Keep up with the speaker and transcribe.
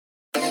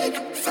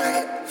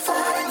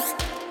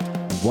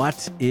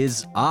What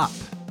is up?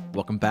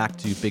 Welcome back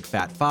to Big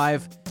Fat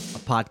Five, a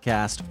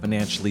podcast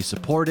financially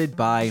supported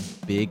by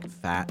Big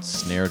Fat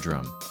Snare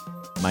Drum.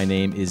 My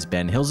name is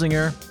Ben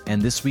Hilsinger,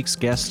 and this week's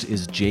guest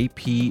is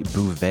JP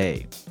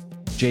Bouvet.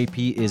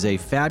 JP is a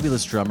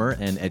fabulous drummer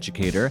and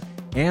educator,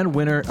 and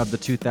winner of the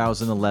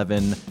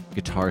 2011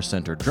 Guitar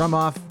Center Drum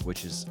Off,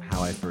 which is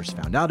how I first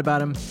found out about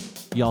him.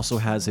 He also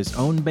has his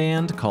own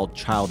band called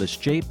Childish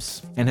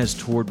Japes, and has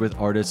toured with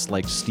artists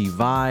like Steve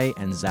Vai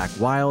and Zakk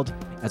Wylde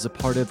as a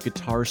part of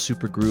guitar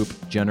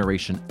supergroup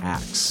Generation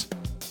Axe.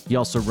 He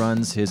also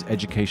runs his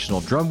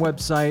educational drum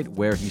website,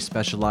 where he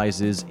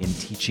specializes in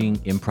teaching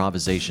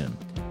improvisation.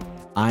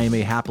 I am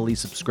a happily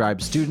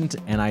subscribed student,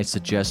 and I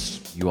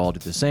suggest you all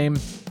do the same.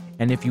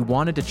 And if you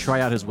wanted to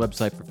try out his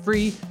website for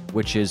free,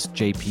 which is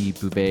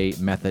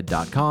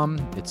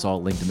jpbouvetmethod.com, it's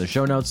all linked in the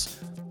show notes,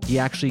 he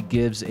actually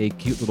gives a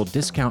cute little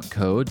discount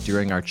code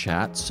during our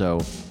chat, so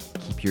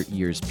keep your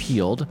ears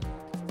peeled.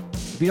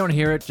 If you don't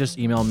hear it, just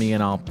email me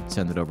and I'll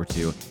send it over to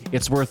you.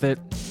 It's worth it,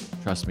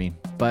 trust me.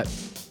 But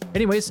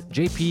anyways,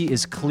 JP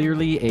is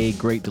clearly a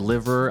great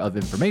deliverer of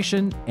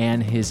information,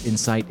 and his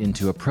insight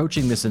into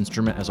approaching this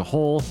instrument as a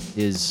whole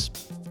is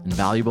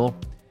invaluable.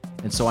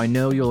 And so I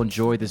know you'll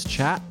enjoy this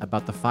chat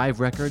about the 5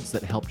 records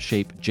that helped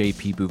shape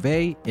JP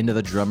Bouvet into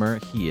the drummer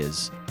he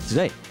is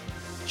today.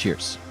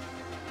 Cheers.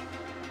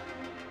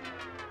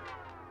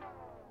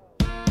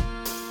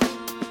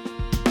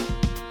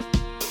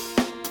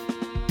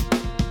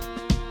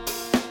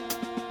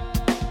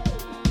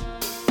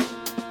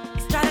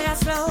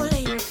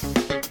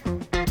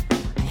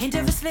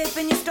 Slip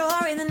in your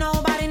story that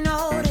nobody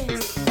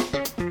noticed. A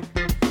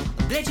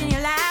glitch in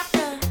your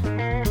laughter,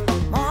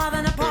 more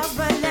than a pause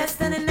but less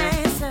than an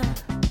answer.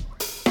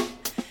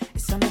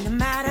 It's something the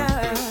matter.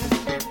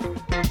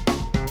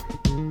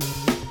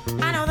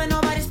 I know that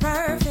nobody's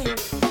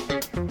perfect.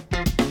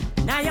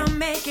 Now you're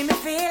making me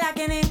feel like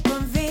an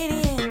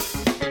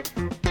inconvenience.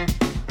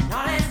 And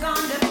all has gone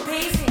to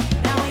pieces.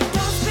 Now we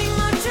don't speak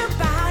much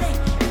about it,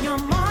 and you're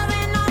more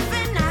than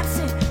often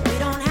absent. We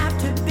don't have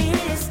to be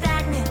this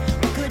stagnant.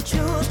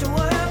 Choose to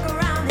work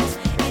around this.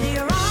 Either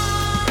you're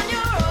on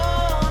your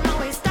own or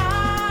we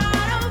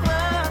start over.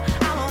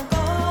 I won't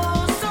go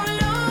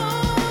solo.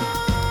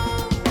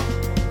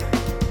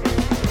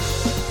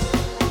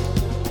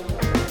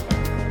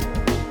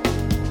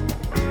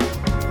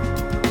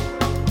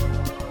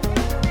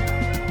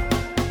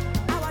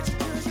 I watch you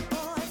choose your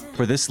poison.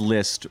 For this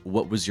list,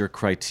 what was your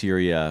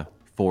criteria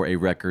for a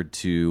record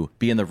to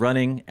be in the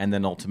running and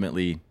then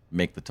ultimately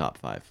make the top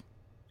 5?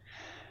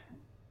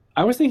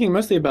 I was thinking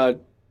mostly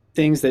about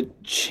things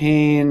that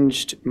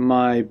changed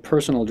my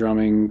personal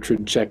drumming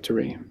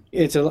trajectory.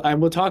 I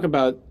will talk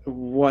about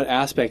what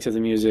aspects of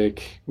the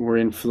music were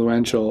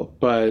influential,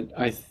 but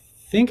I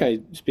think I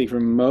speak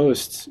for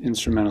most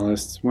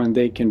instrumentalists when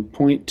they can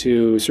point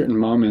to certain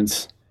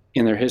moments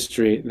in their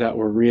history that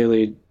were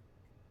really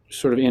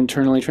sort of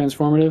internally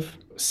transformative.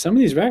 Some of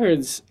these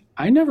records,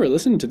 I never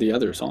listened to the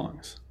other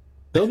songs.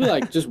 They'll be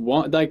like just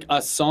one, like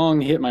a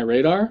song hit my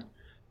radar,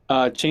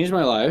 changed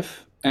my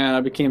life, and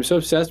I became so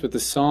obsessed with the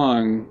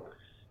song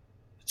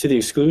to the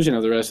exclusion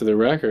of the rest of the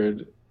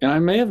record. And I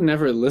may have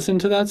never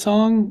listened to that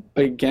song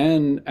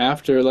again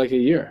after like a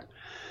year.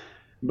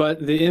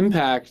 But the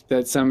impact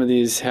that some of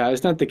these had,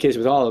 it's not the case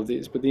with all of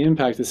these, but the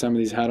impact that some of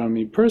these had on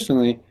me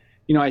personally,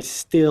 I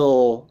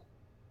still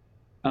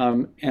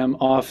am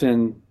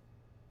often,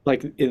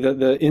 like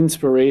the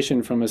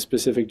inspiration from a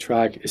specific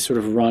track is sort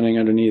of running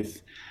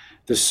underneath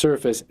the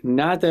surface,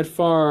 not that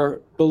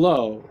far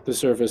below the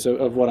surface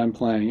of what I'm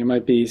playing. It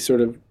might be sort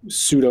of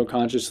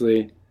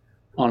pseudo-consciously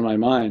on my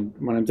mind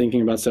when I'm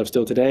thinking about stuff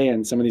still today.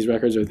 And some of these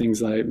records are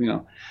things like,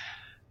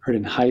 heard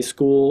in high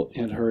school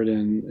and heard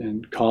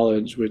in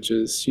college, which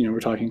is,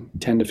 we're talking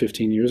 10 to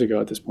 15 years ago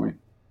at this point.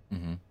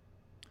 Mm-hmm.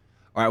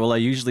 All right, well, I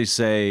usually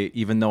say,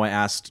 even though I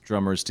asked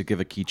drummers to give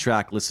a key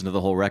track, listen to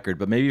the whole record.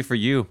 But maybe for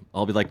you,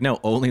 I'll be like,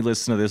 no, only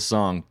listen to this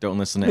song. Don't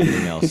listen to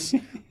anything else.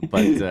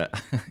 But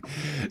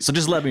so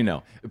just let me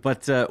know.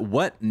 But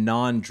what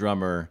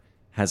non-drummer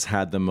has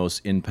had the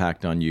most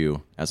impact on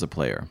you as a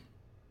player?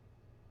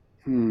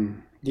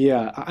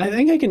 Yeah, I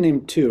think I can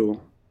name 2.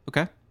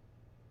 Okay.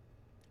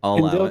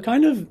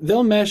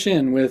 They'll mesh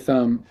in with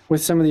some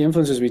of the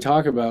influences we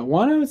talk about.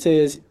 One I would say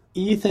is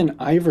Ethan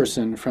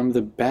Iverson from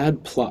the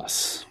Bad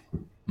Plus.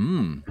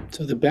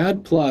 So the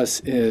Bad Plus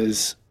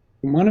is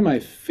one of my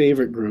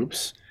favorite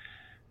groups.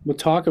 We'll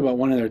talk about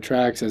one of their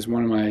tracks as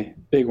one of my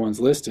big ones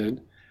listed.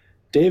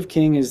 Dave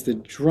King is the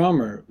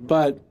drummer,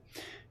 but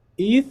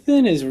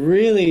Ethan is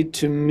really,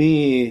 to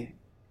me,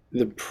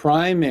 the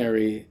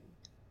primary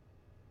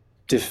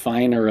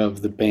definer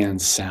of the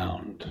band's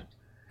sound.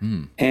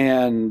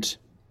 And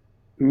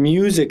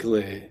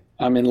musically,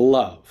 I'm in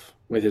love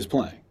with his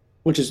playing,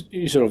 which is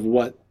sort of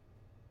what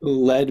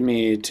led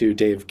me to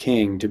Dave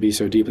King, to be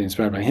so deeply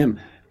inspired by him.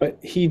 But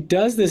he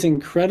does this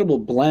incredible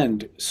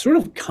blend sort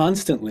of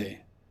constantly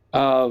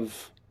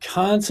of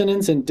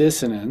consonance and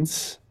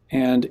dissonance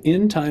and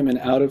in time and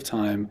out of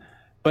time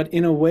but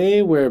in a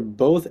way where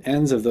both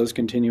ends of those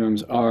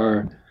continuums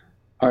are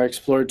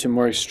explored to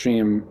more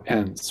extreme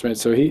ends, right?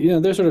 So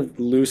they're sort of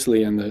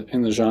loosely in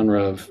the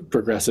genre of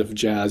progressive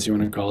jazz, you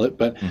want to call it,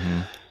 but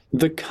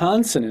the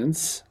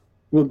consonants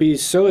will be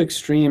so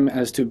extreme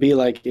as to be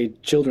like a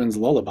children's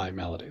lullaby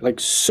melody, like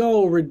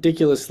so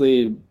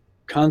ridiculously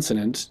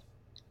consonant,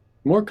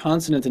 more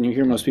consonant than you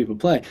hear most people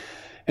play.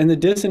 And the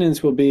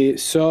dissonance will be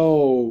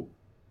so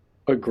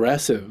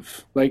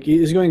aggressive, like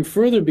he's going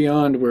further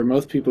beyond where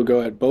most people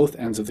go at both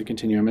ends of the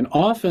continuum, and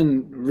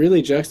often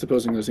really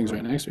juxtaposing those things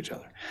right next to each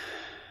other.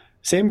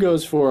 Same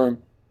goes for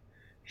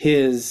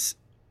his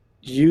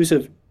use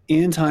of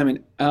in time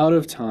and out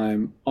of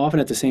time, often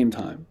at the same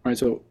time, right?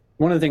 So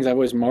one of the things I've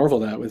always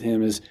marveled at with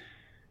him is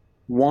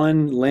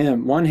one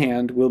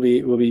hand will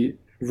be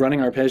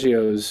running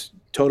arpeggios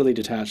totally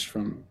detached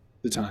from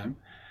the time,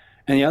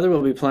 and the other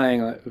will be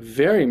playing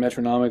very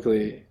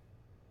metronomically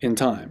in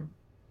time.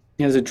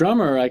 As a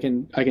drummer, I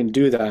can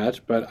do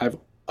that, but I've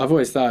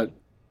always thought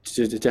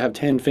to have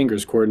 10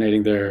 fingers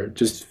coordinating there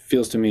just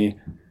feels to me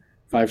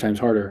 5 times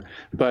harder.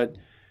 But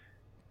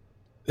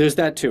there's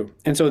that too.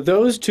 And so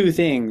those two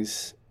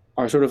things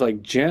are sort of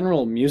like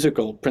general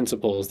musical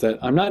principles that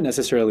I'm not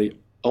necessarily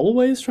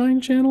always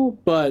trying to channel,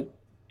 but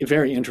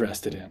very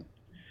interested in.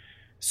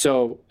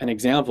 So an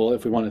example,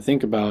 if we want to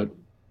think about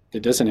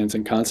the dissonance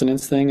and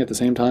consonance thing at the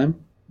same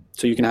time,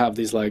 so you can have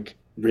these like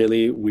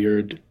really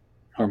weird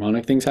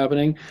harmonic things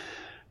happening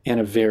and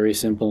a very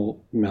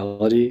simple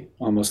melody,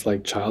 almost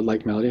like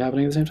childlike melody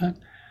happening at the same time.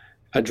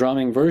 A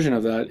drumming version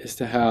of that is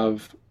to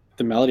have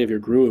the melody of your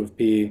groove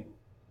be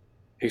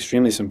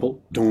extremely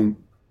simple. Doom,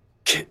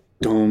 k,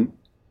 doom,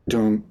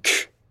 doom,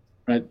 k,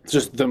 right? It's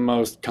just the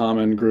most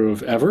common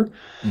groove ever.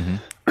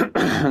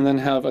 And then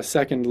have a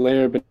second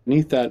layer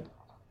beneath that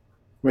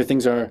where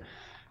things are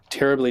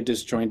terribly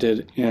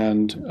disjointed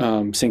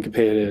and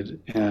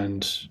syncopated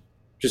and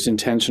just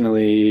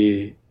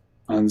intentionally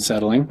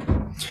unsettling.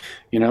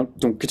 You know,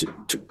 and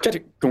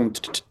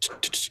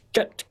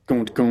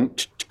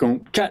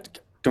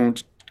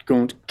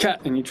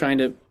you're trying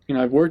to,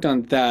 I've worked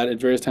on that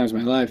at various times in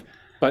my life.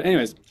 But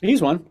anyways,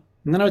 he's one.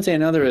 And then I would say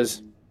another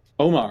is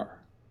Omar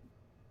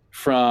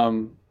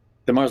from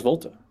the Mars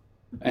Volta.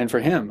 And for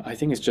him, I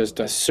think it's just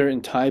a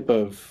certain type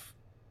of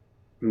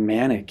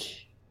manic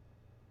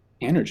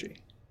energy.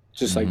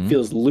 Just like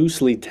feels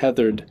loosely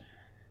tethered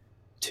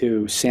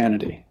to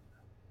sanity.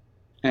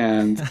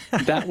 And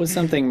that was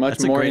something much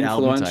more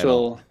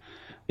influential.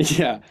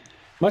 Yeah,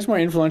 much more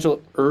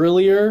influential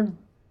earlier.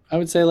 I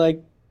would say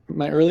like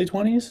my early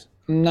 20s.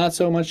 Not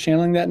so much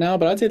channeling that now,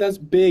 but I'd say that's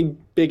big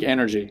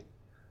energy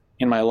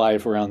in my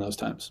life around those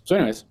times. So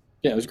anyways,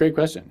 yeah, it was a great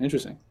question.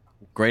 Interesting.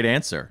 Great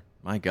answer.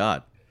 My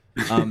God.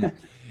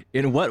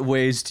 In what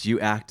ways do you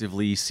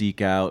actively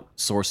seek out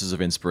sources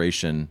of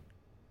inspiration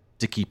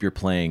to keep your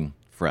playing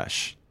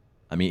fresh?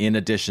 I mean, in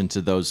addition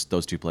to those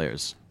two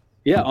players.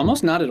 Yeah,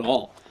 almost not at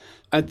all.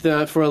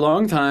 For a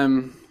long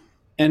time,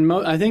 and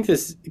I think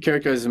this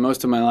characterizes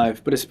most of my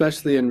life, but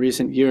especially in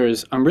recent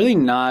years, I'm really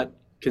not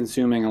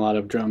consuming a lot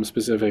of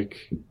drum-specific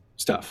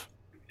stuff.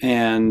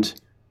 And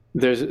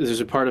there's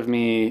a part of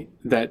me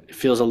that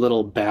feels a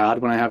little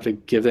bad when I have to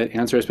give that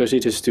answer, especially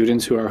to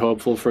students who are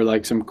hopeful for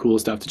like some cool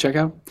stuff to check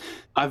out.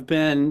 I've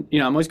been,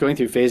 I'm always going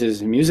through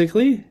phases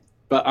musically,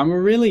 but I'm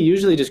really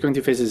usually just going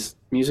through phases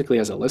musically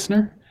as a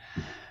listener.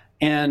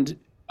 And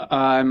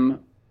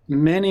I'm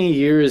many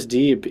years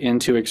deep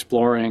into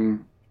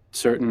exploring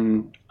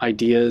certain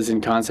ideas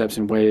and concepts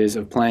and ways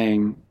of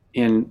playing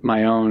in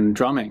my own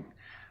drumming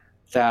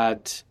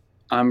that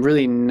I'm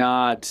really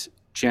not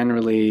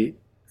generally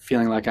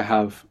feeling like I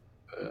have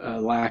a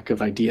lack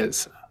of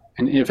ideas.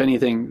 And if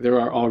anything, there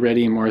are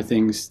already more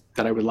things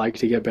that I would like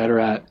to get better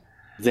at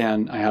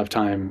than I have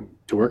time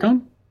to work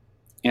on.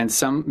 And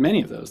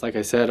many of those, like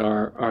I said,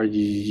 are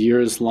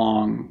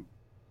years-long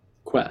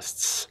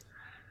quests.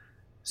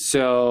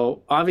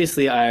 So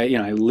obviously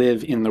I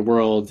live in the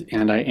world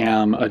and I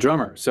am a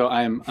drummer. So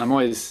I'm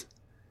always,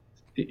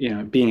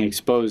 being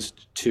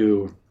exposed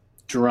to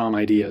drum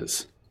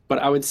ideas. But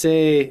I would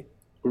say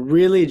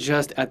really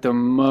just at the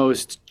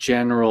most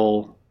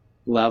general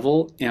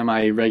level, am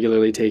I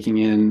regularly taking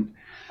in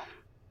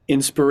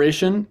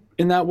inspiration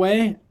in that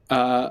way?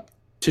 To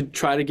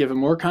try to give a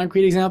more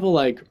concrete example,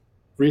 like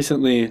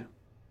recently,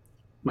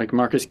 like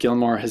Marcus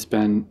Gilmore has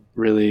been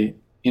really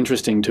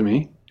interesting to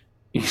me.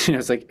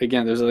 It's like,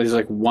 again, there's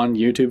like one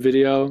YouTube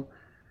video,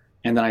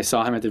 and then I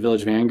saw him at the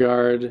Village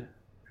Vanguard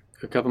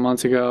a couple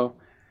months ago.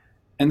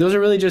 And those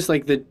are really just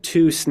like the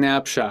two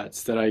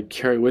snapshots that I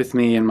carry with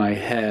me in my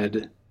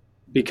head,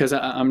 because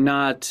I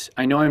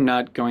know I'm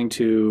not going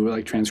to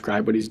like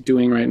transcribe what he's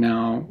doing right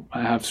now.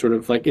 I have sort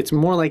of like, it's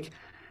more like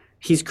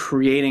he's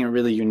creating a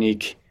really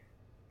unique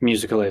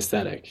musical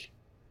aesthetic.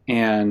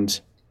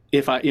 And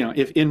if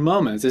in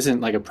moments, this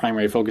isn't like a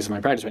primary focus of my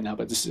practice right now,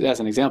 but just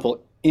as an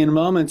example, in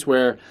moments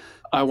where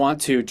I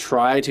want to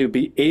try to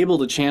be able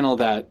to channel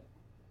that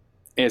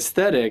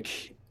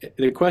aesthetic,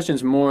 the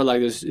question's more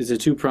like this is a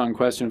two-pronged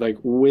question of like,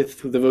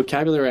 with the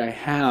vocabulary I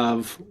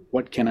have,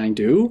 what can I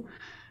do?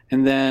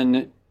 And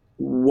then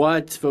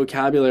what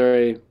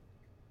vocabulary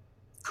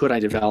could I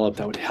develop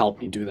that would help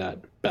me do that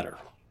better,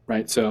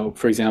 right? So,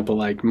 for example,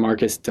 like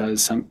Marcus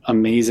does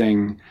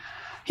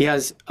he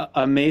has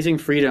amazing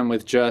freedom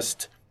with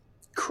just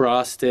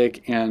cross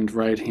stick and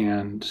right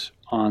hand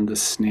on the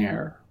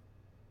snare.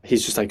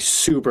 He's just like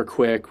super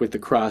quick with the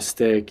cross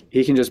stick.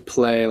 He can just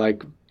play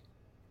like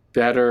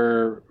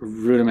better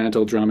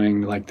rudimental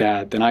drumming like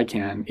that than I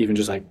can, even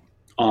just like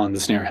on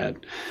the snare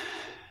head.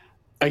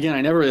 Again,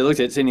 I never really looked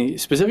at any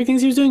specific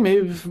things he was doing,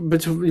 maybe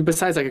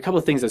besides like a couple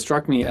of things that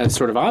struck me as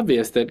sort of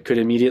obvious that could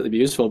immediately be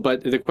useful.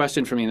 But the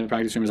question for me in the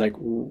practice room is like,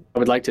 I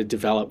would like to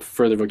develop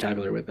further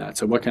vocabulary with that.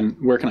 So where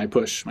can I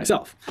push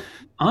myself?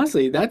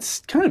 Honestly,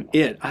 that's kind of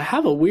it.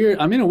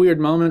 I'm in a weird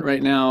moment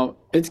right now.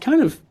 It's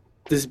kind of,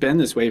 this has been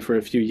this way for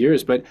a few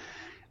years, but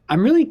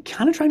I'm really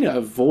kind of trying to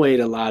avoid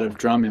a lot of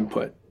drum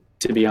input,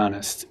 to be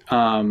honest.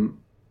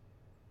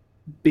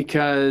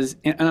 Because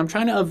I'm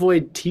trying to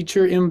avoid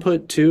teacher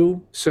input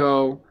too.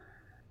 So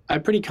I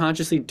pretty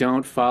consciously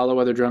don't follow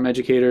other drum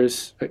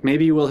educators. Like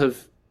maybe you will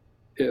have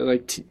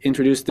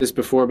introduced this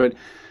before, but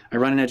I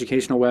run an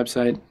educational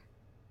website,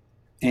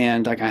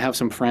 and like I have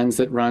some friends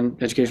that run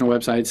educational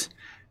websites,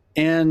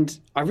 and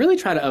I really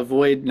try to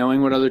avoid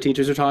knowing what other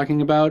teachers are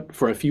talking about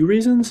for a few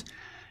reasons.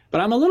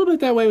 But I'm a little bit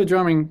that way with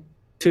drumming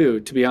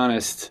too, to be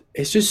honest.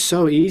 It's just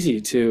so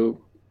easy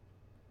to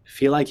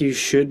feel like you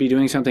should be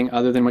doing something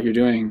other than what you're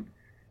doing.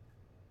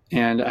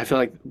 And I feel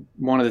like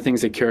one of the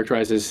things that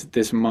characterizes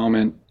this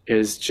moment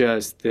is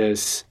just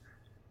this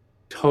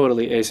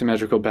totally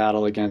asymmetrical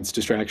battle against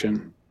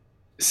distraction.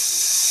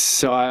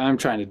 So I'm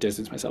trying to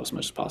distance myself as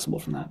much as possible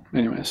from that.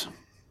 Anyways.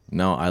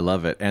 No, I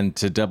love it. And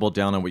to double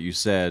down on what you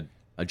said,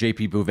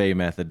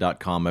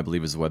 jpbouvetmethod.com, I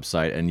believe, is the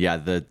website. And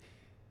yeah,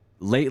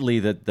 lately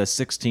the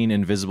 16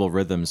 invisible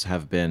rhythms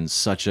have been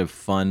such a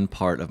fun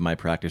part of my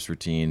practice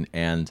routine.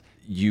 And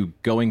you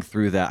going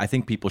through that, I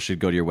think people should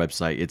go to your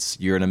website.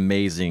 You're an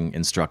amazing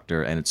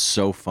instructor, and it's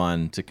so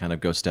fun to kind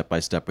of go step by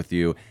step with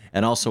you.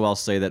 And also, I'll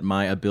say that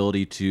my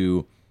ability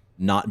to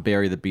not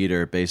bury the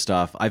beater based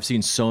off, I've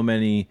seen so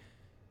many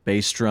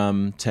bass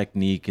drum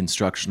technique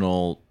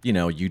instructional,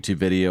 YouTube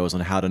videos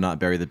on how to not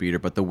bury the beater,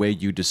 but the way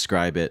you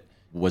describe it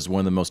was one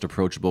of the most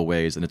approachable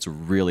ways, and it's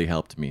really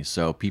helped me.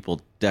 So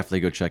people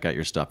definitely go check out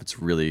your stuff. It's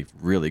really,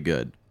 really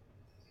good.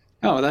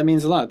 Oh, that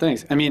means a lot.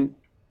 Thanks. I mean,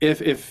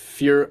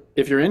 if you're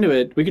into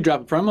it, we could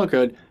drop a promo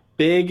code,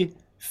 Big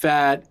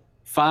Fat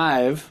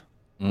 5.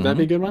 Would that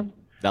be a good one?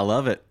 I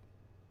love it.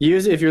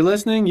 If you're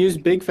listening, use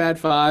Big Fat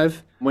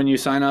 5 when you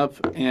sign up,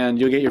 and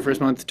you'll get your first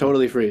month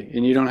totally free.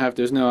 And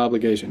there's no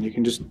obligation. You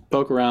can just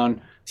poke around,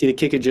 see the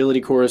Kick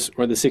Agility course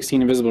or the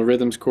 16 Invisible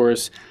Rhythms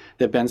course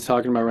that Ben's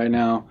talking about right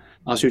now.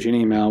 I'll shoot you an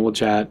email. We'll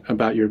chat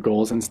about your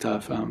goals and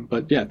stuff.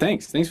 But yeah,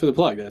 thanks for the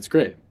plug. That's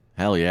great.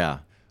 Hell yeah.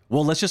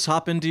 Well, let's just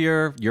hop into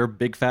your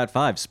Big Fat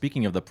 5.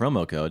 Speaking of the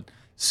promo code.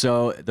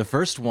 So the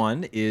first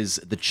one is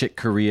the Chick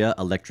Corea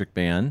Electric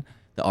Band.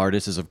 The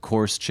artist is, of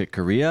course, Chick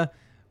Corea.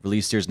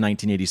 Released year's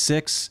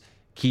 1986.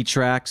 Key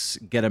tracks,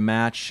 Get a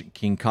Match,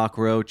 King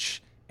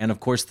Cockroach. And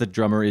of course, the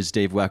drummer is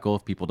Dave Weckl,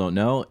 if people don't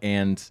know.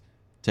 And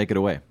take it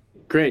away.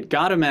 Great.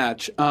 Got a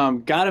Match.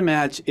 Got a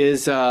Match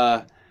is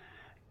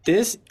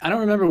this. I don't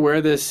remember where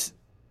this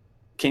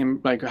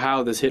came, like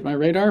how this hit my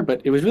radar,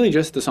 but it was really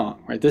just the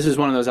song, right? This is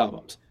one of those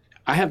albums.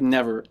 I have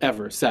never,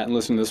 ever sat and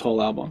listened to this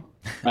whole album.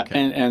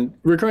 Okay. And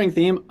recurring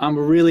theme, I'm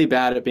really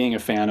bad at being a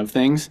fan of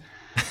things.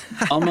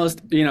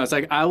 Almost, it's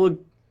like I will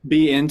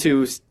be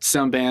into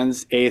some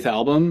band's 8th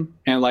album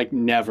and like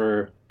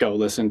never go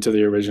listen to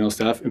the original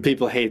stuff. And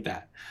people hate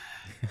that.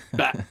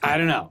 But I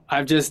don't know.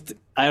 I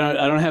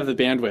don't have the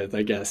bandwidth,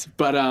 I guess.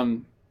 But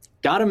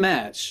Got a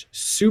Match,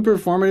 super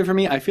formative for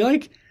me. I feel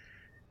like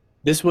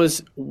this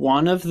was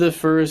one of the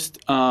first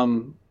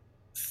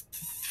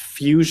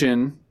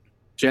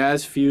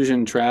jazz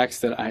fusion tracks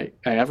that I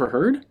ever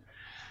heard.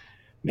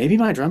 Maybe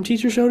my drum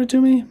teacher showed it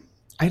to me.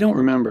 I don't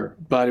remember,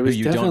 but it was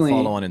definitely. You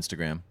don't follow on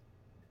Instagram.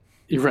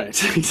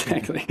 Right,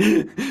 exactly.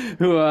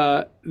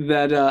 I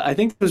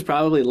think it was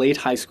probably late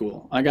high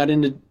school. I got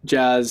into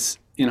jazz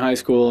in high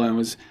school and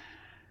was,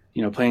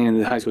 playing in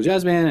the high school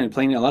jazz band and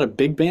playing in a lot of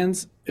big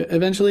bands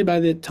eventually by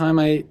the time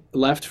I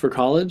left for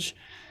college.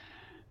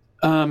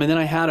 And then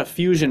I had a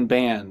fusion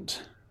band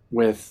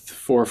with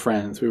 4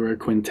 friends. We were a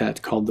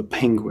quintet called the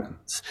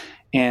Penguins.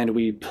 And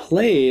we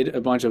played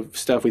a bunch of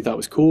stuff we thought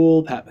was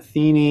cool, Pat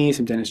Metheny,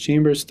 some Dennis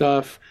Chambers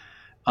stuff,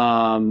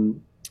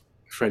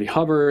 Freddie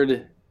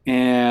Hubbard.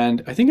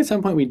 And I think at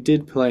some point we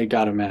did play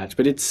Got a Match,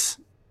 but it's,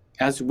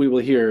 as we will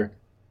hear,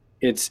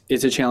 it's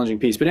a challenging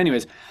piece. But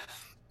anyways,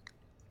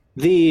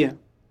 the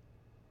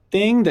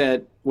thing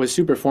that was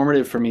super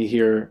formative for me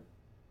here,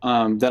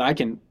 that I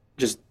can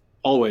just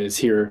always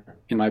hear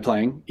in my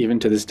playing, even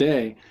to this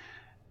day,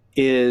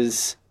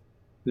 is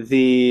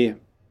the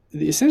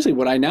essentially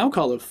what I now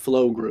call a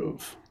flow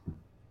groove.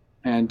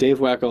 And Dave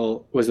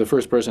Weckl was the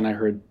first person I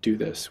heard do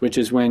this, which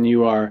is when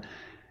you are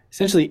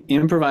essentially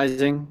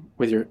improvising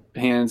with your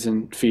hands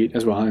and feet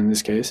as well in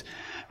this case,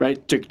 right?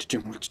 So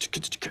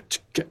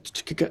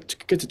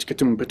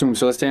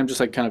let's say I'm just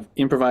like kind of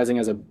improvising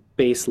as a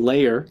bass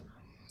layer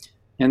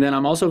And then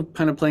I'm also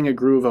kind of playing a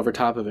groove over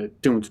top of it.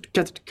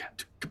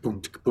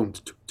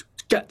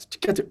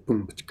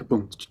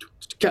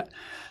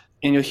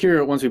 And you'll hear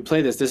it once we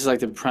play this. This is like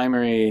the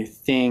primary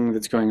thing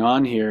that's going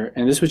on here.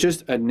 And this was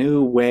just a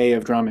new way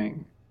of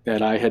drumming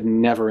that I had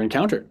never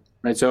encountered,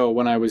 right? So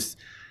when I was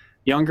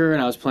younger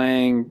and I was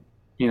playing,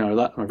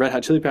 Red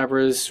Hot Chili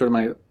Peppers, sort of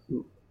my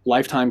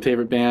lifetime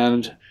favorite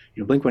band,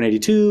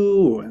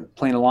 Blink-182,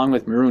 playing along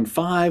with Maroon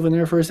 5 when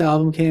their first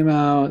album came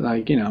out,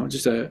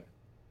 just a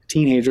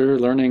teenager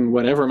learning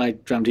whatever my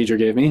drum teacher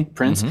gave me,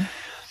 Prince.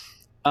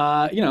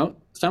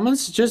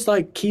 Someone's just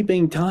like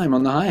keeping time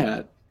on the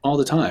hi-hat all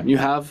the time. You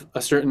have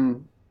a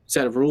certain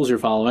set of rules you're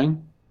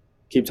following.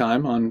 Keep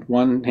time on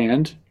one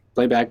hand,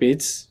 play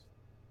backbeats,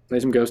 play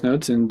some ghost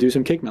notes, and do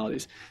some kick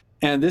melodies.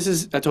 And this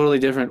is a totally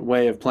different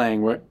way of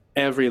playing where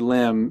every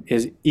limb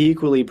is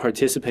equally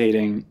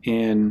participating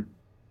in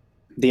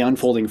the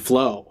unfolding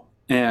flow.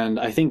 And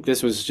I think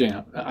this was,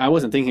 I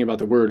wasn't thinking about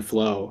the word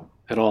flow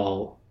at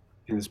all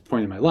in this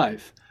point in my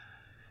life.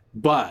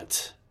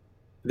 But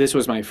this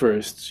was my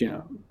first,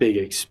 big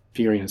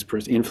experience,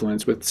 first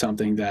influence with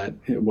something that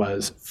it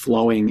was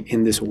flowing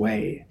in this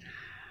way.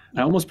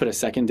 I almost put a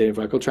second Dave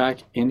Weckl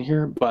track in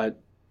here, but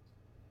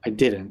I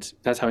didn't.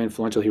 That's how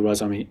influential he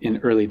was on me in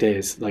early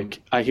days.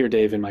 Like I hear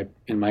Dave in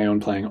my own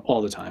playing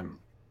all the time,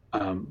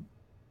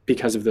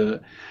 because of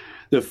the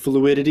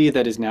fluidity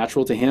that is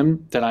natural to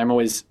him that I'm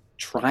always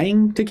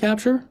trying to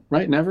capture.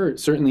 Right? Never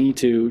certainly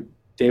to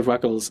Dave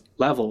Weckl's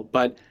level,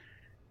 but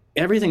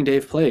everything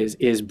Dave plays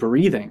is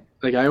breathing.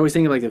 Like I always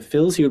think of like the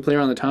fills he would play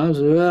around the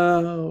toms.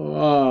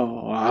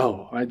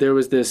 Wow. Right? There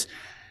was this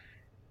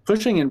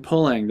pushing and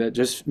pulling that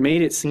just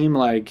made it seem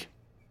like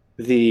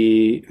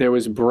there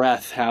was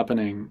breath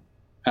happening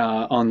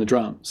on the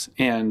drums.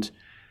 And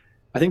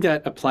I think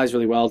that applies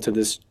really well to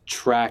this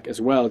track as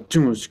well. Right?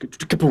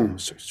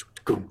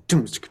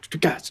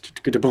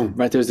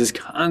 There's this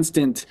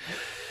constant,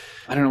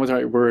 I don't know what the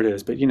right word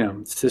is, but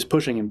it's this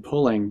pushing and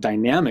pulling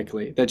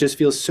dynamically that just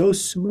feels so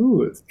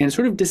smooth and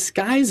sort of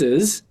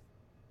disguises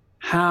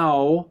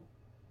how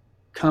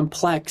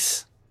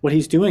complex what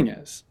he's doing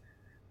is,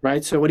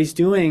 right? So what he's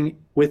doing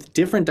with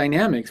different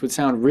dynamics would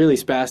sound really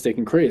spastic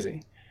and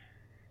crazy.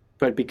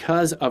 But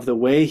because of the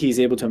way he's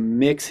able to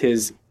mix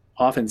his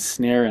often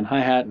snare and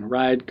hi-hat and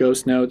ride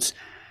ghost notes,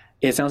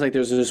 it sounds like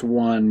there's just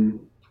one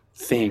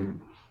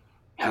thing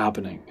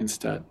happening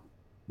instead.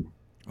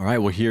 All right,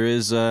 well, here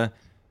is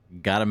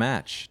Got a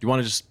Match. Do you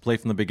want to just play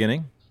from the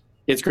beginning?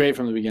 It's great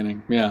from the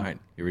beginning, yeah. All right,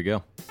 here we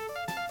go.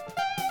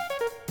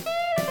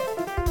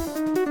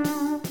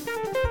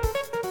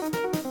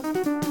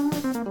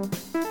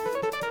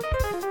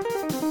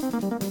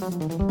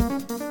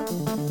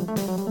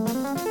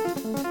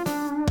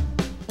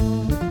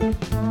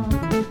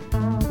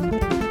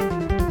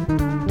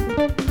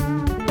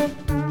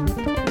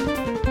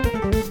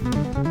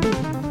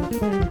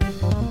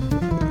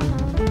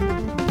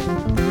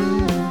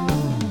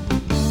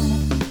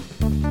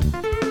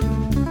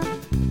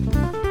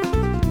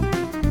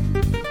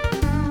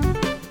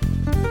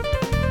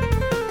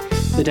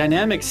 The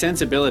dynamic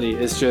sensibility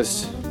is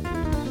just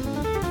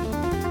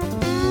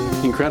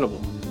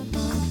incredible.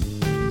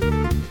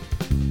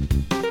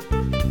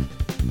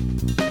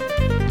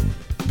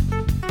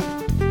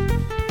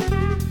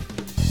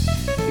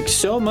 Like,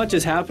 so much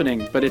is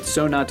happening, but it's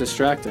so not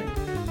distracting.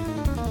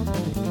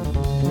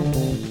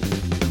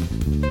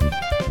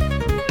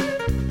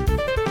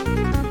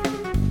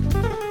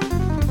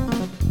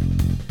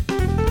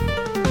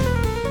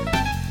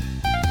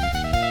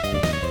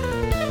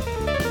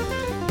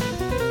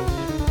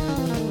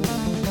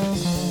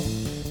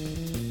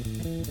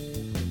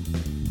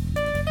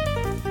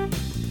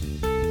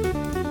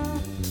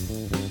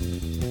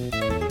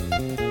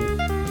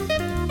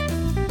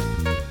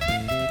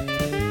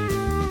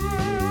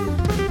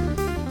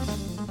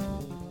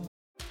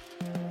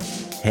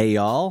 Hey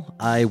y'all,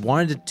 I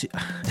wanted to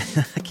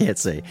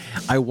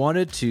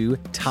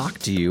talk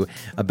to you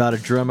about a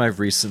drum I've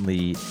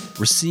recently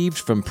received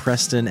from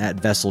Preston at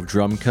Vessel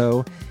Drum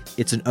Co.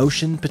 It's an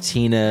ocean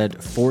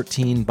patinaed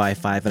 14 by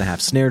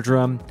 5.5 snare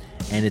drum,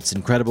 and it's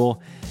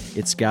incredible.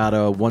 It's got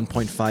a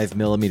 1.5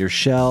 millimeter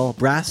shell,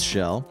 brass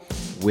shell,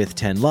 with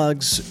 10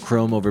 lugs,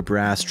 chrome over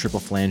brass triple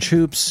flange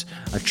hoops,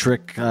 a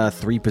trick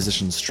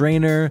 3-position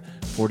strainer,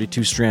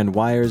 42 strand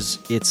wires.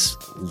 It's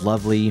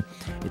lovely,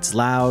 it's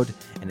loud,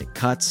 and it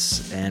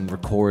cuts and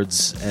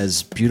records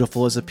as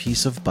beautiful as a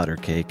piece of butter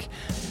cake.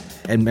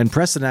 And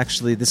Preston,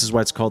 actually, this is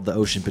why it's called the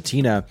ocean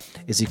patina,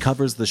 is he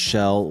covers the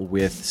shell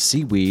with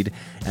seaweed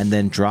and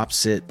then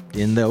drops it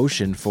in the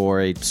ocean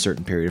for a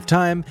certain period of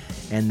time,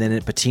 and then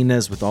it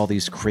patinas with all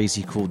these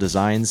crazy cool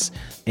designs.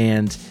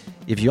 And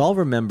if you all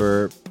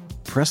remember,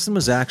 Preston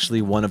was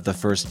actually one of the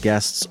first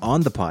guests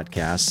on the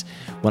podcast.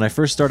 When I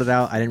first started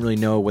out, I didn't really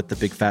know what the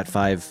Big Fat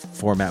 5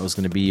 format was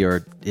going to be,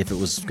 or if it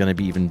was going to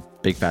be even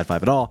Big Fat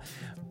 5 at all.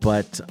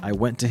 But I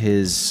went to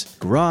his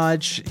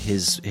garage,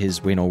 his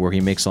where he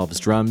makes all of his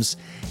drums,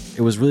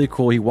 It was really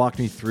cool. He walked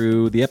me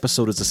through. The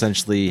episode is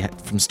essentially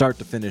from start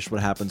to finish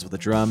what happens with a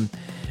drum,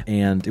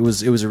 and it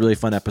was a really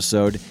fun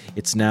episode.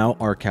 It's now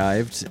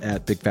archived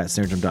at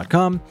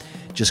bigfatsnaredrum.com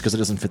just because it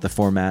doesn't fit the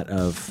format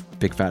of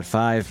Big Fat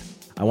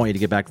 5. I want you to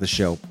get back to the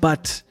show,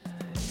 but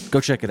go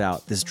check it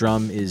out. This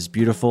drum is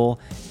beautiful,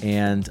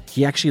 and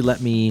he actually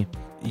let me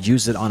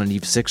use it on an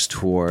Eve 6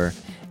 tour,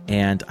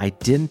 and I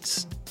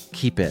didn't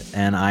keep it,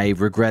 and I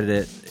regretted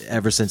it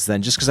ever since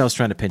then, just because I was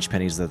trying to pinch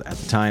pennies at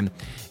the time,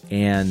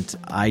 and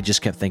I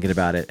just kept thinking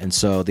about it. And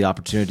so the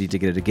opportunity to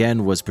get it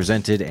again was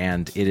presented,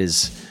 and it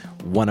is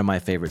one of my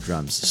favorite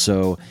drums.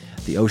 So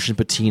the Ocean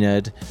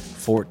Patinaed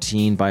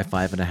 14 by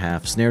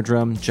 5.5 snare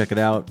drum, check it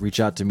out. Reach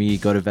out to me,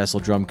 go to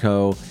Vessel Drum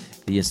Co.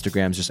 The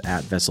Instagram's just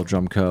at Vessel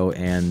Drum Co.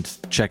 and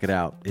check it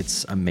out.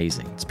 It's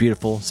amazing. It's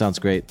beautiful. Sounds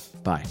great.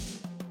 Bye.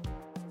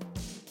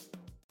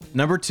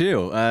 Number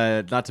 2,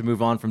 not to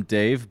move on from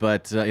Dave,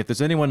 but if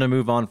there's anyone to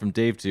move on from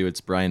Dave to, it's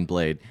Brian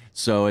Blade.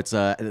 So it's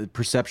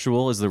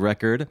Perceptual is the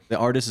record. The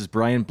artist is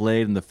Brian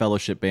Blade and the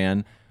Fellowship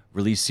Band.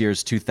 Release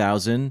year's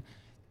 2000.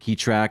 Key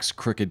tracks,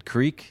 Crooked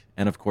Creek.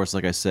 And of course,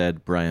 like I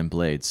said, Brian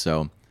Blade.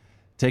 So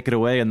take it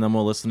away, and then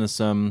we'll listen to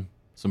some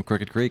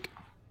Crooked Creek.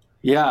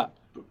 Yeah,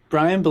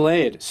 Brian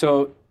Blade.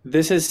 So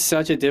this is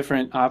such a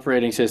different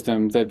operating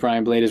system that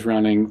Brian Blade is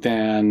running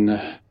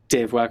than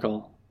Dave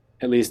Weckl,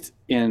 at least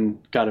in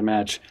Got a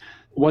Match.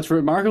 What's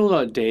remarkable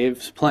about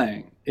Dave's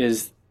playing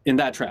is, in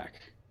that track,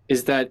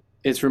 is that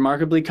it's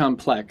remarkably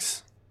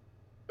complex,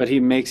 but he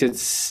makes it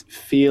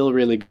feel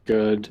really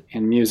good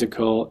and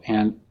musical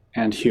and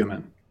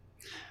human.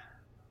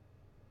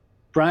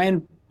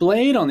 Brian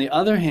Blade, on the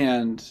other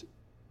hand,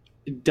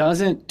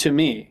 doesn't, to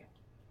me.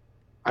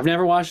 I've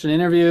never watched an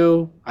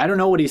interview. I don't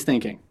know what he's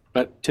thinking.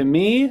 But to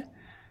me,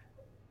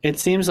 it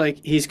seems like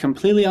he's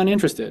completely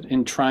uninterested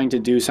in trying to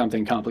do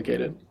something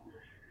complicated.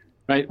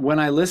 Right? When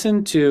I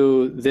listened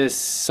to this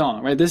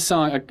song, right, this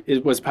song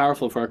it was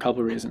powerful for a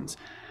couple of reasons.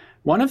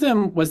 One of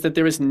them was that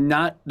there's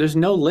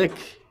no lick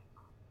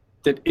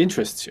that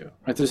interests you.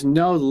 Right? There's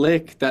no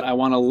lick that I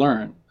want to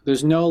learn.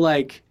 There's no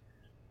like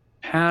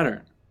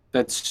pattern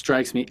that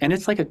strikes me. And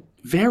it's like a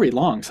very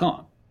long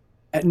song.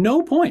 At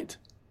no point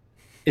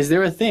is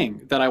there a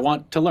thing that I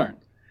want to learn.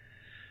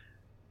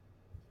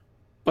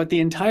 But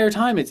the entire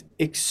time it's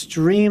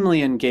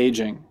extremely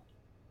engaging.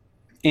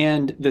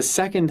 And the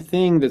second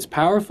thing that's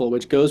powerful,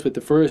 which goes with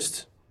the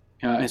first,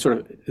 and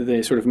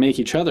they sort of make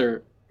each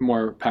other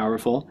more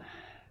powerful,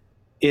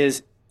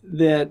 is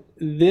that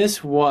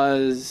this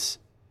was,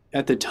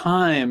 at the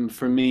time,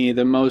 for me,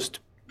 the most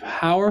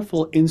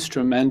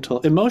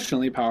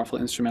emotionally powerful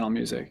instrumental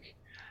music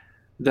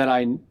that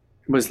I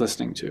was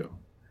listening to.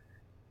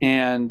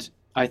 And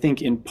I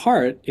think in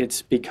part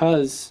it's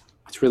because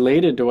it's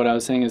related to what I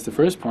was saying as the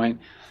first point,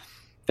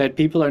 that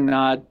people are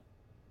not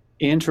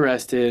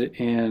interested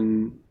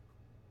in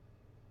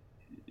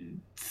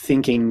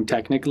thinking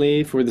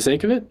technically for the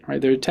sake of it,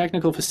 right? Their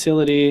technical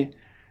facility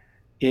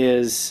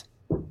exists,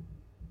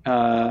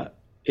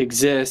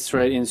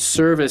 right, in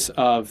service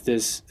of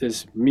this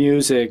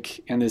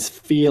music and this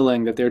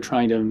feeling that they're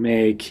trying to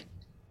make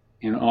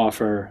and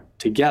offer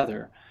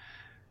together.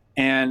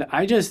 And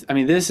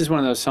this is one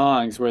of those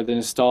songs where the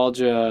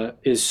nostalgia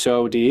is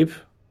so deep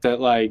that,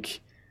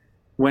 like,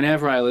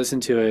 whenever I listen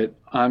to it,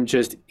 I'm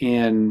just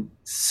in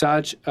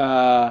such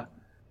a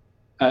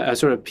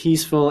sort of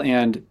peaceful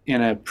and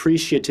an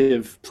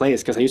appreciative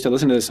place, because I used to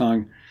listen to this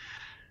song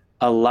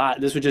a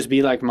lot. This would just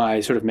be like my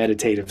sort of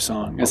meditative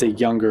song as a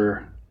young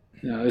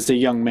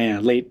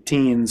man, late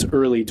teens,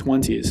 early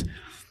 20s.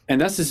 And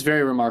that's just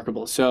very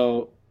remarkable.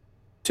 So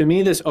to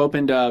me, this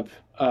opened up,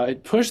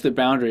 it pushed the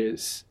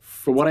boundaries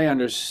for what I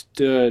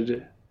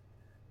understood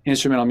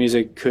instrumental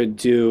music could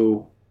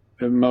do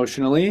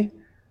emotionally,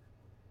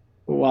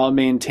 while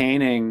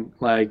maintaining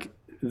like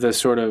the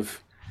sort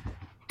of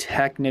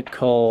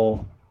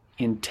technical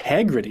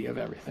integrity of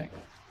everything.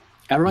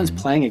 Everyone's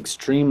playing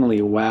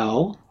extremely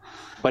well,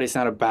 but it's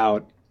not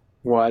about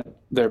what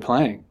they're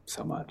playing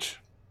so much,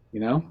 you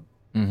know?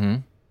 Mm-hmm.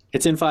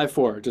 It's in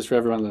 5/4, just for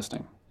everyone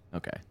listening.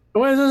 Okay.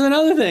 Well, there's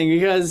another thing,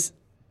 because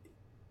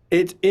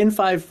it's in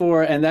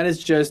 5/4, and that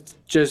is just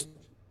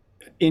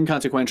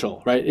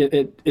inconsequential, right?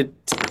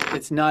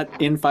 It's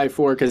not in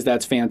 5/4 because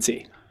that's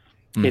fancy.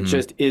 Mm-hmm. It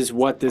just is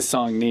what this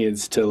song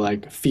needs to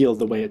like feel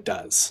the way it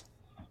does.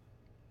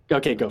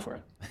 Okay, go for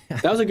it.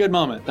 That was a good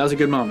moment.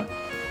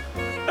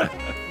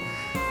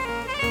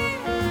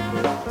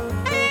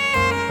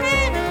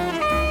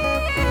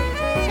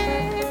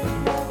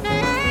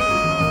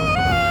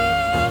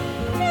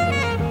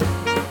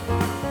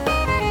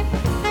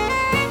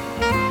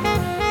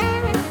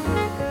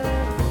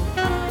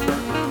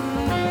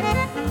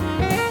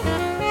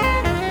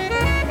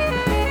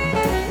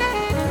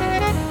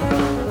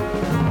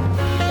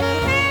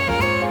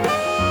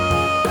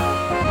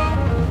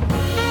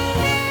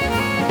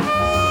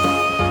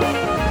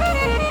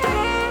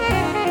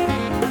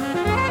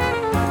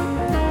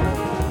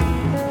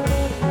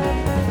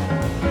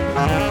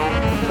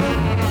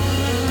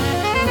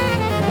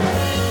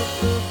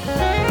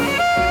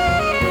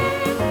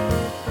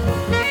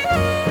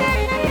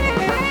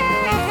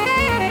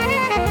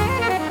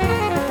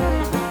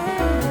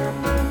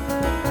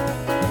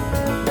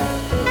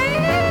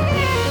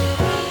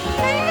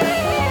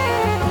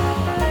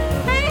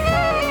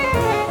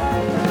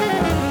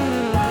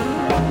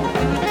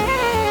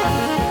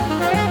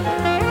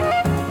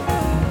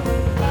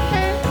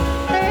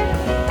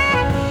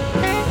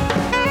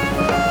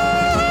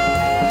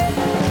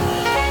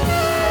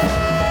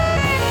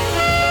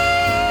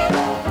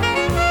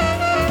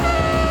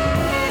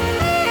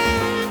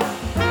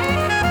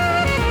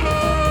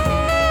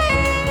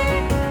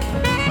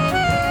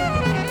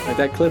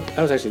 that clip,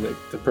 that was actually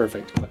the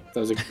perfect clip. That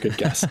was a good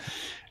guess.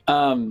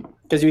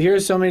 Because you hear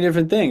so many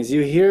different things.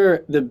 You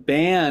hear the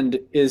band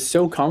is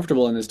so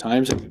comfortable in this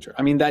time signature.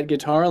 I mean, that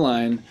guitar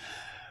line,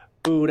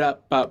 all these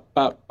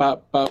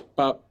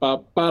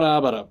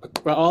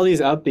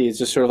upbeats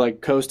just sort of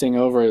like coasting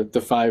over the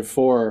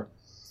 5/4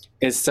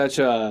 is such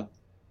a,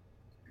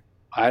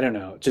 I don't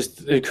know,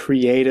 just a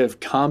creative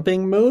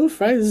comping move,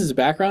 right? This is a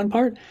background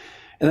part.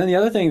 And then the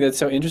other thing that's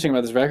so interesting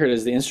about this record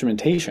is the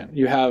instrumentation.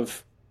 You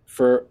have,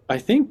 for I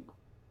think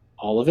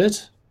all of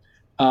it,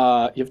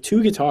 you have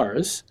 2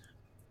 guitars,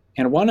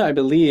 and one, I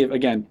believe,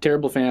 again,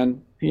 terrible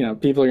fan,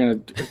 people are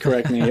going to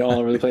correct me all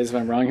over the place if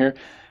I'm wrong here.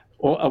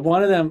 Well,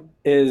 one of them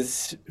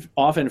is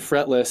often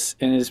fretless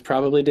and is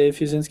probably Dave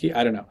Fusinski.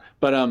 I don't know.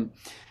 But,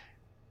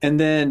 and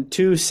then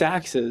 2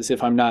 saxes,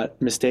 if I'm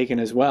not mistaken,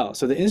 as well.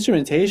 So the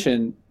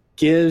instrumentation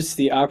gives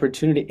the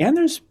opportunity, and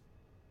there's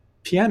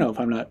piano, if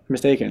I'm not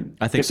mistaken.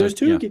 I think so. There's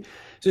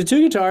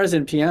 2 guitars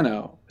and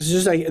piano. It's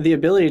just like the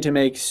ability to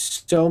make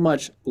so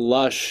much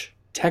lush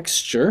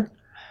texture.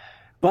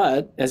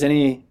 But as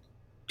any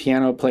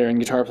piano player and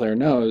guitar player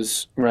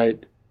knows,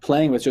 right,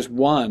 playing with just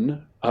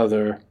one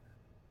other,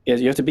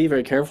 you have to be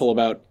very careful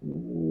about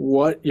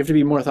you have to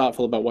be more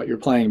thoughtful about what you're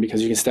playing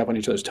because you can step on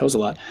each other's toes a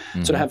lot.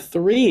 Mm-hmm. So to have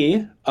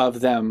 3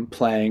 of them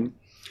playing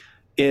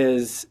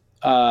is,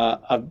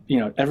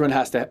 everyone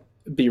has to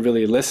be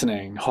really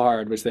listening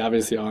hard, which they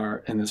obviously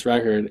are in this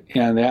record,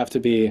 and they have to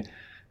be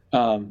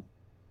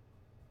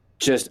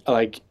just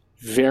like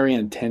very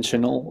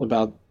intentional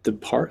about the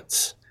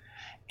parts.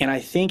 And I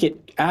think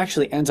it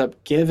actually ends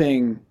up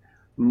giving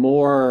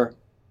more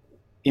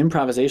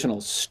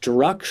improvisational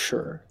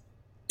structure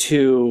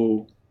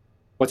to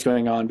what's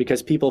going on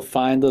because people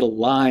find little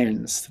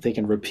lines that they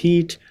can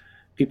repeat.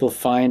 People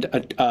find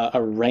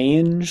a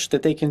range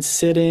that they can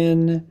sit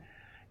in.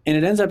 And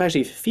it ends up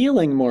actually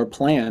feeling more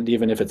planned,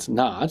 even if it's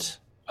not,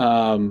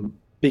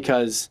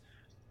 because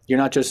you're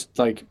not just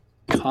like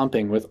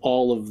comping with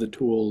all of the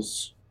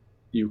tools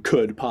you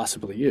could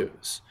possibly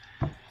use.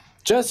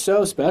 Just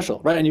so special,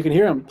 right? And you can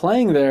hear him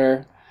playing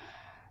there.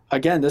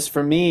 Again, this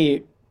for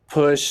me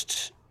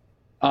pushed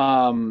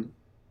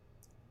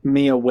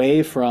me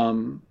away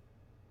from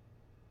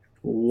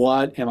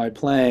what am I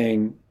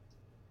playing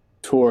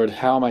toward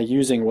how am I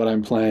using what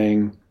I'm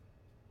playing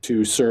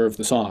to serve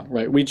the song,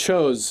 right? We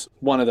chose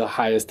one of the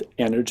highest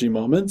energy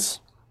moments,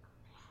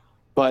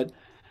 but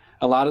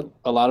a lot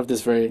of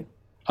this very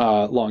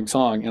long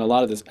song and a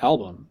lot of this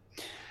album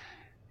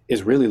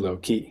is really low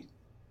key,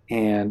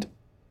 and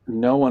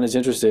no one is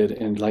interested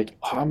in like,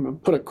 oh, I'm gonna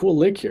put a cool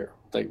lick here.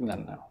 Like,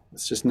 no.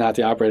 It's just not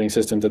the operating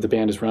system that the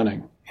band is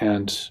running,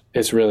 and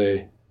it's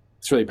really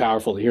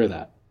powerful to hear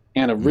that,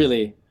 and a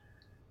really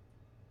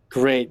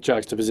great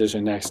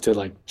juxtaposition next to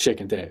like Chick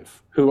and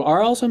Dave, who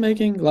are also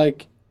making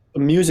like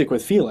music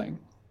with feeling,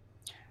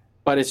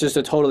 but it's just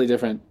a totally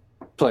different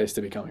place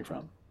to be coming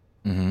from.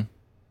 Mm-hmm.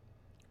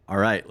 All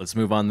right, let's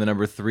move on to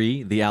number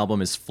 3. The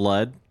album is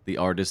Flood. The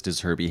artist is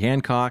Herbie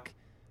Hancock.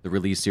 The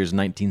release year is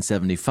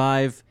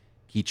 1975.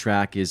 Key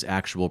track is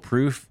Actual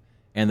Proof.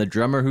 And the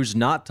drummer who's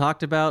not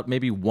talked about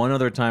maybe one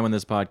other time on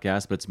this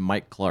podcast, but it's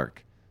Mike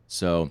Clark.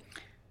 So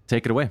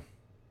take it away.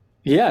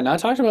 Yeah, not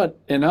talked about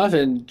enough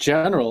in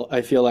general,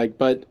 I feel like,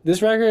 but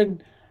this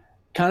record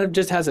kind of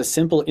just has a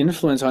simple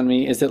influence on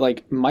me, is that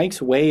like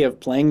Mike's way of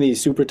playing these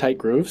super tight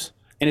grooves.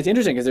 And it's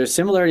interesting because there's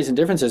similarities and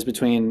differences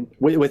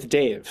with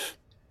Dave.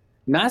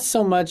 Not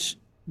so much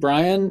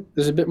Brian,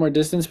 there's a bit more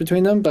distance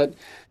between them, but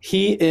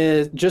he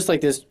is just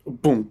like this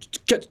boom,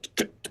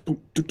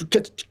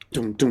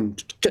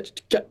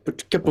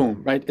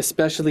 boom, right?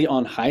 Especially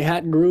on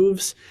hi-hat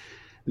grooves.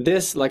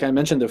 This, like I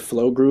mentioned, the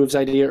flow grooves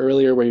idea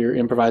earlier where you're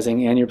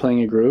improvising and you're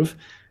playing a groove,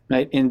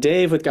 right? In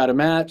Dave with Gotta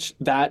Match,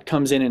 that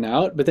comes in and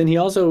out, but then he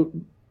also,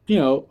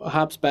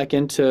 hops back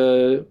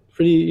into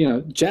pretty,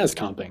 jazz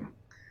comping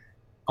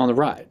on the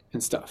ride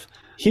and stuff.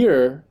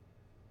 Here,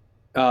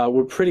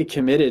 we're pretty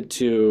committed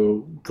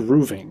to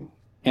grooving,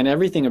 and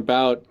everything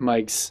about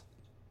Mike's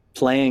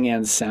playing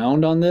and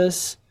sound on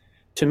this,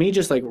 to me,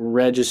 just like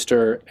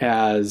register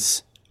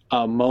as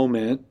a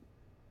moment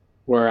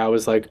where I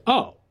was like,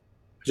 oh,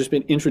 I've just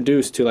been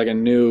introduced to like a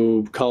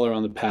new color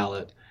on the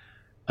palette,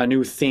 a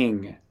new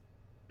thing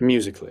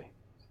musically.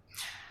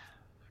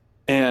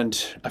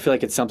 And I feel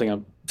like it's something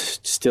I'm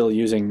still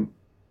using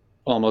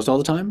almost all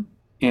the time.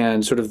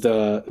 And sort of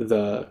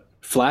the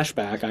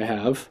flashback I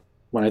have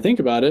when I think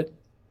about it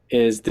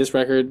is this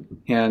record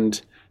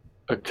and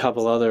a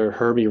couple other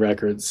Herbie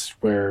records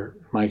where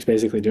Mike's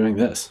basically doing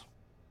this.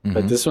 Mm-hmm.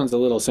 But this one's a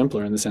little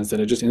simpler in the sense that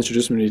it just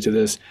introduced me to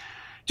this.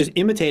 Just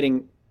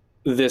imitating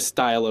this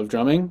style of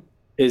drumming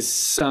is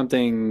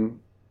something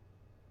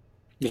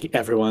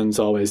everyone's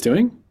always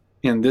doing.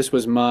 And this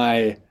was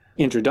my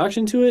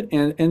introduction to it.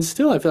 And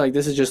still, I feel like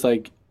this is just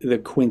like the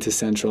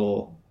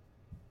quintessential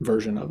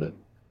version of it.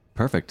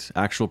 Perfect.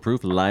 Actual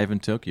Proof live in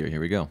Tokyo. Here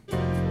we go.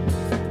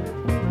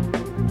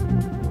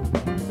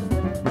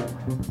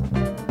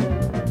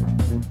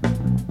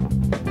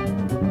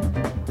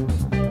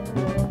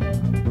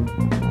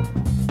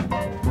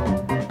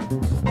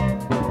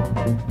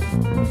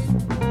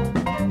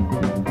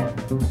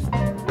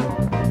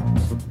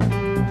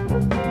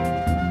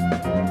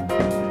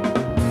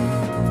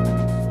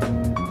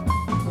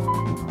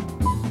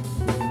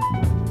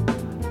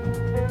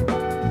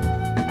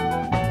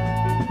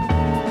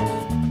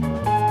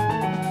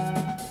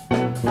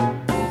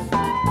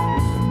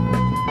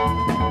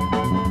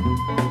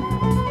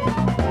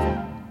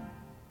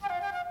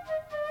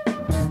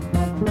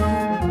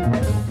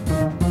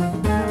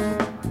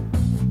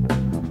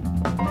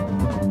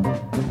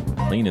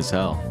 as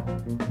hell.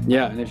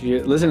 Yeah, and if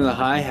you listen to the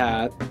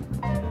hi-hat,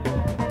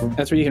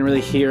 that's where you can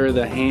really hear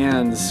the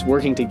hands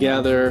working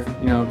together,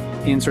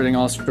 inserting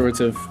all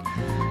sorts of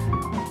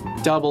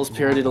doubles,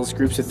 paradiddles,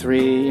 groups of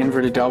three,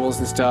 inverted doubles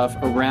and stuff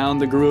around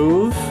the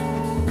groove.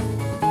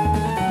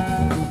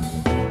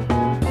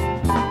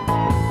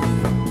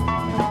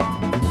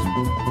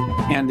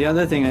 And the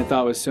other thing I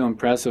thought was so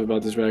impressive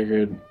about this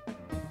record,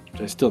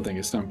 which I still think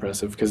is so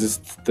impressive because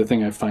it's the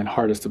thing I find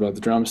hardest about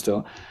the drums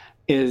still,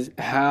 is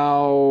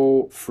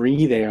how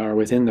free they are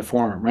within the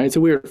form, right? It's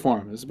a weird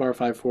form. It's bar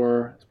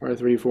 5/4, it's bar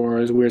 3/4,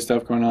 there's weird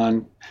stuff going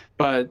on.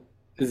 But,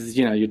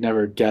 you'd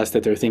never guess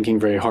that they're thinking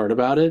very hard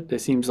about it. It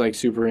seems like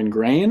super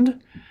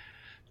ingrained.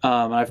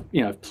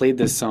 I've played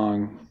this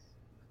song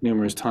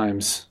numerous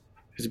times.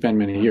 It's been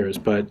many years,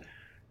 but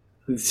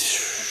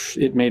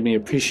it made me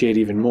appreciate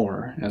even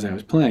more as I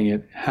was playing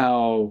it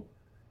how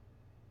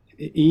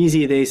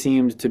easy they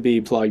seemed to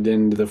be plugged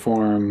into the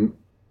form.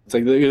 It's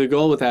like the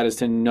goal with that is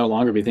to no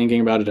longer be thinking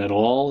about it at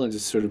all and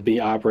just sort of be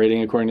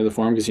operating according to the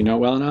form because you know it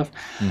well enough.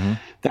 Mm-hmm.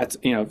 That's,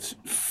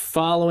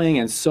 following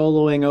and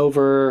soloing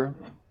over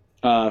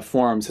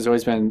forms has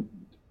always been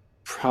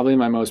probably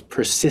my most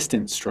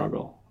persistent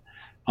struggle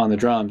on the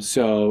drums.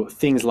 So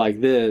things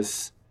like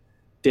this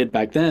did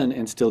back then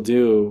and still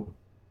do,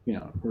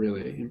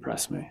 really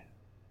impress me.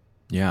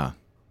 Yeah.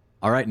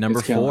 All right,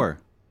 number four.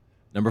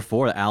 Number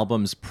 4, the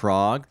album's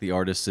Prague. The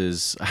artist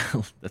is,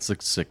 that's a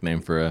sick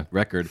name for a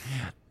record.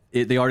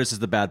 The artist is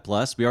The Bad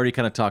Plus. We already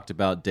kind of talked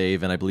about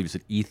Dave, and I believe you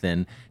said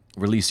Ethan.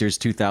 Release year's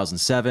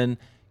 2007.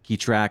 Key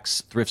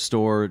tracks, Thrift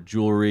Store,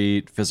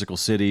 Jewelry, Physical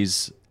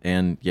Cities,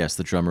 and yes,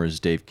 the drummer is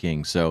Dave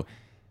King. So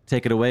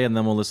take it away, and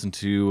then we'll listen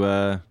to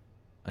a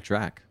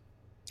track.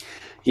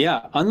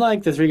 Yeah,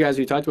 unlike the three guys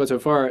we talked about so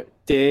far,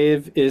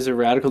 Dave is a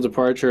radical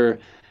departure.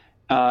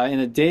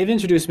 And Dave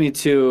introduced me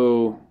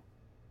to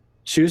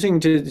choosing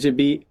to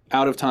be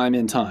out of time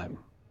in time.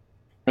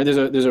 Right?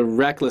 There's a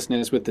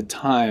recklessness with the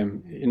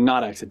time,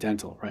 not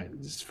accidental, right?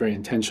 It's very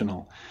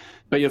intentional.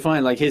 But you'll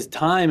find like his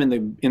time in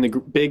the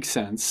big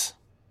sense,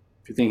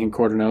 if you're thinking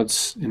quarter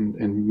notes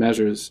and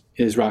measures,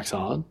 is rock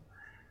solid.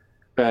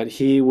 But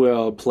he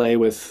will play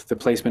with the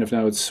placement of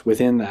notes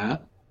within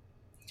that,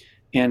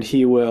 and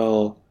he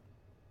will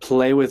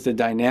play with the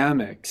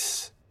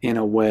dynamics in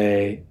a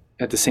way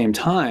at the same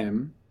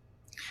time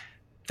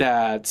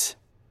that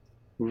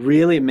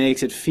really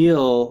makes it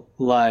feel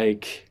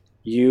like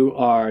you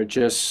are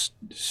just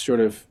sort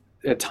of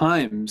at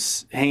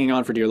times hanging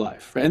on for dear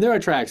life, right? And there are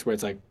tracks where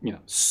it's like,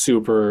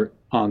 super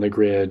on the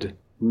grid,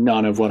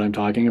 none of what I'm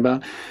talking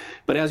about.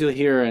 But as you'll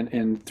hear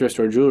in Thrift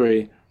Store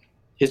Jewelry,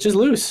 it's just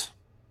loose,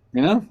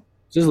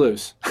 just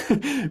loose.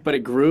 But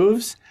it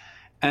grooves.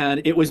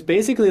 And it was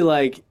basically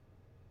like,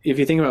 if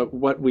you think about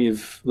what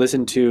we've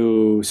listened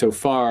to so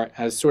far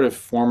as sort of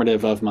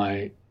formative of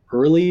my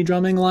early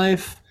drumming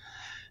life,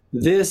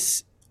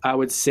 this, I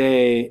would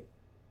say,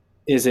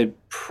 is a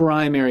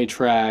primary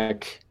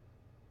track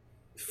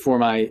for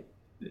my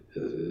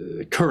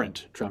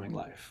current drumming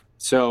life.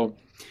 So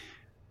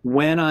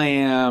when I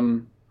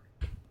am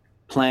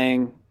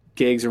playing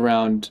gigs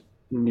around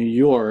New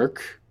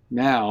York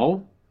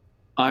now,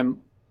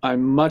 I'm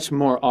much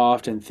more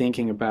often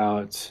thinking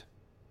about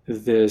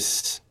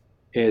this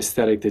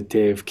aesthetic that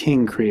Dave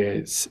King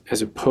creates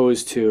as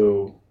opposed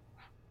to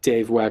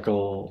Dave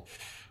Weckl.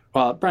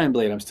 Well, Brian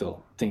Blade, I'm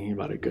still thinking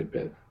about a good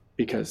bit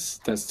because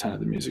that's kind of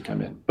the music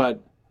I'm in. But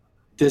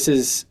this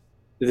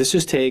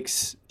just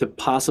takes the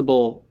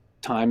possible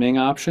timing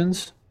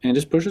options and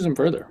just pushes them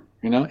further,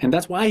 And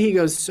that's why he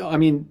goes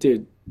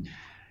dude,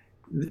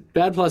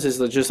 Bad Plus is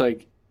just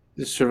like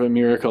sort of a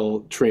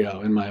miracle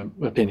trio, in my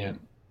opinion.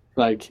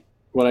 Like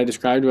what I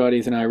described about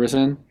Ethan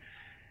Iverson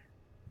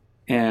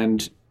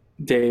and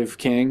Dave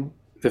King,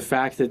 the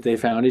fact that they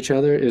found each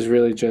other is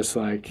really just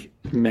like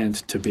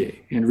meant to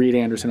be. And Reed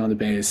Anderson on the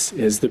bass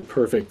is the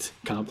perfect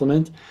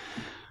complement.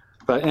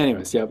 But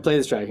anyways, yeah, play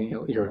this track and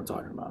you'll hear what I'm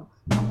talking about.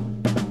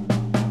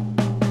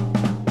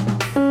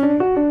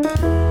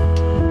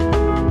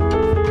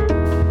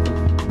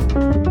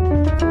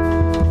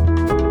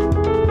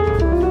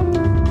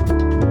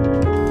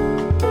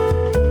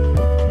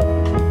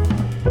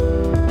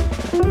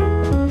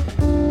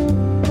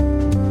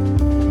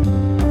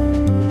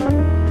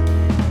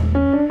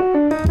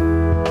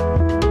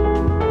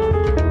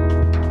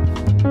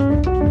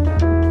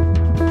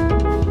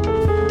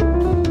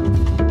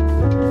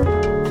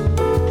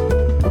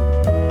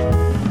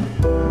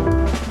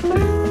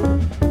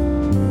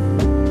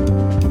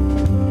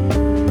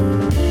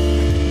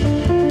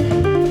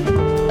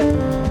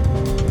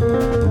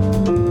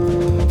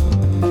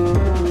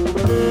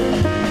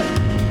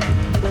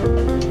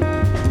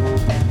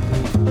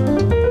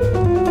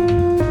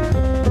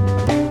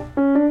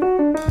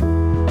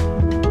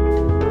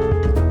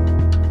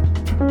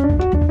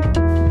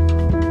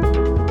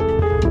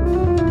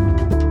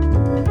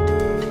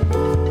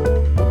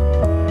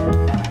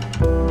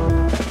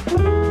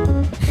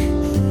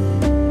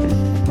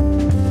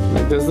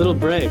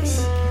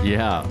 Breaks.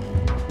 Yeah.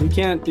 You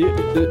can't,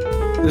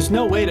 there's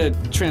no way to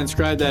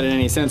transcribe that in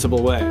any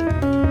sensible way.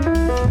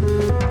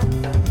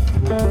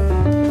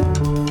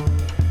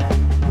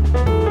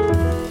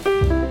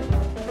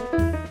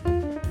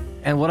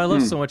 what I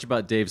love so much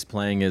about Dave's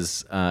playing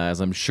is, as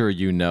I'm sure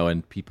you know,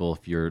 and people,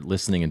 if you're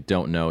listening and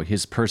don't know,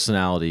 his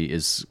personality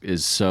is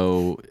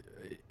so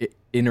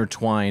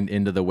intertwined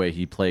into the way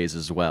he plays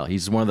as well.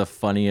 He's one of the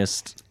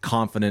funniest,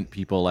 confident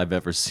people I've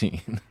ever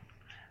seen.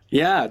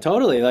 Yeah,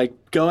 totally.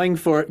 Like going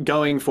for it.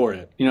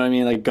 You know what I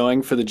mean? Like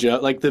going for the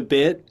joke, like the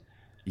bit.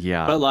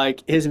 Yeah. But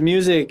like his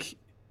music,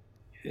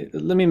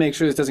 let me make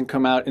sure this doesn't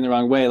come out in the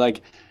wrong way.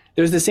 Like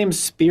there's the same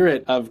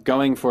spirit of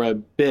going for a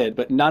bit,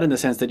 but not in the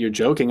sense that you're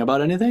joking about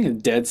anything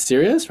and dead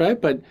serious,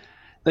 right? But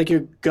like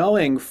you're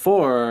going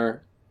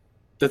for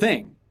the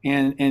thing,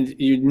 and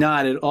you're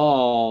not at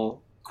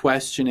all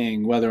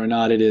questioning whether or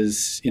not it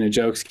is, in a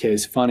joke's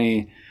case,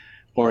 funny,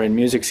 or in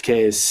music's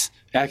case,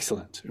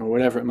 excellent, or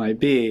whatever it might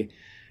be.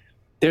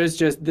 There's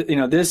just,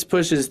 this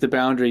pushes the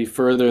boundary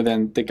further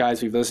than the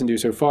guys we've listened to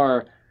so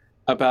far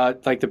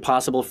about like the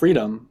possible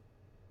freedom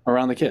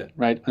around the kid,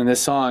 right? And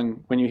this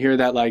song, when you hear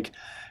that like,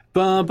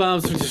 bum,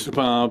 bum,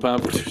 bum,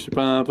 bum,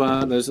 bum,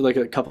 bum, there's like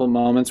a couple of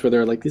moments where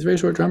there are like these very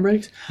short drum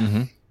breaks.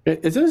 Mm-hmm.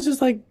 It's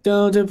just like,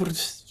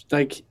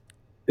 like,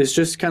 it's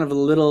just kind of a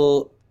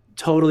little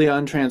totally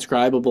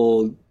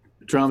untranscribable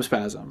drum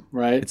spasm,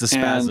 right? It's a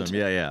spasm,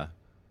 yeah.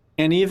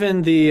 And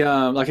even the,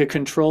 like a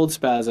controlled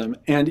spasm,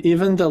 and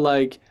even the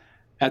like,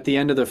 at the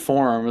end of the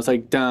form, it's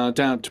like down,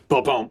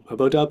 ba-bum,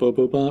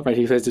 ba-ba-da-ba-ba-ba, right?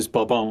 He says this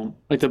ba-bum.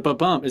 Like the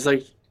ba-bum is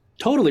like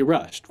totally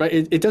rushed, right?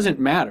 It doesn't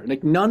matter.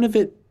 Like none of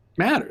it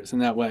matters in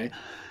that way.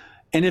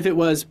 And if it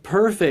was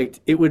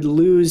perfect, it would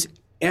lose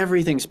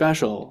everything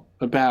special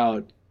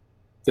about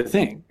the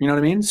thing. You know what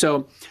I mean?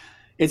 So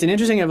it's an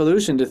interesting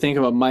evolution to think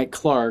about Mike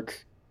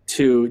Clark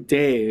to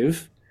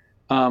Dave.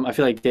 I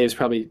feel like Dave's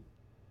probably,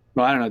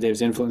 well, I don't know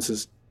Dave's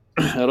influences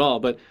at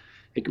all, but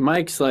like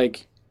Mike's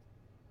like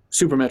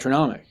super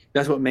metronomic.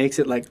 That's what makes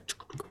it like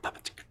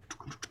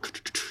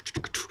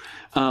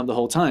the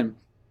whole time.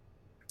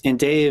 And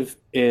Dave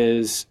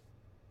is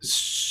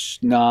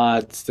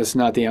that's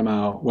not the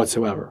MO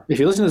whatsoever. If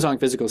you listen to the song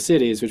Physical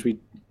Cities, which we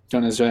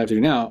don't necessarily have to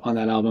do now on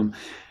that album,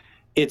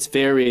 it's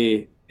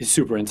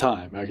super in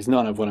time. Right? It's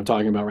none of what I'm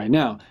talking about right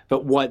now.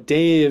 But what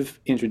Dave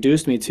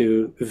introduced me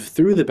to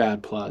through the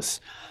Bad Plus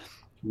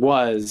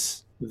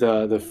was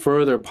the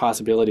further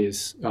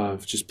possibilities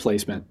of just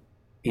placement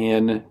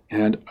in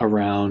and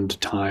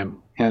around time.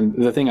 And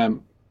the thing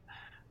I'm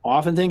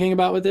often thinking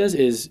about with this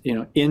is,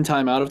 in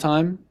time, out of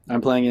time.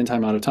 I'm playing in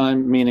time, out of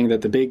time, meaning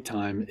that the big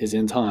time is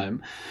in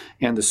time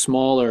and the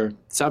smaller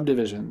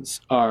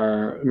subdivisions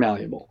are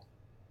malleable.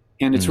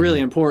 And it's really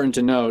important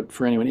to note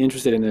for anyone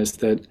interested in this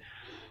that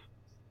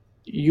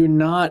you're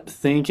not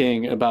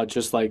thinking about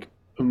just like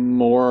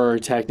more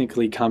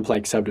technically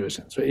complex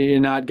subdivisions. Right? You're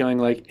not going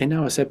like, and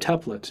now a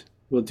septuplet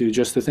will do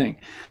just the thing.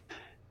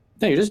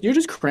 No, you're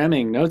just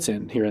cramming notes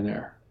in here and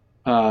there.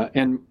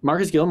 And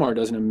Marcus Gilmore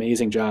does an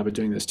amazing job at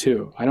doing this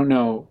too. I don't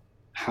know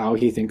how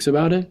he thinks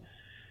about it,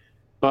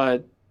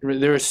 but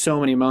there are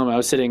so many moments. I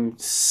was sitting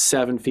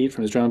 7 feet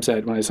from his drum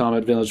set when I saw him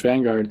at Village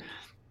Vanguard.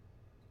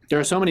 There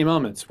are so many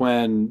moments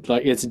when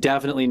like it's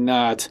definitely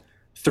not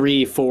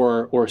 3,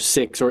 4, or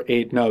 6 or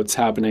 8 notes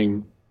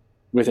happening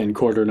within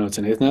quarter notes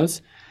and eighth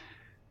notes,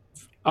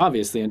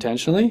 obviously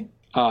intentionally,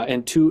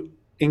 and to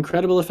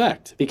incredible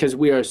effect, because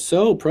we are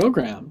so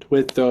programmed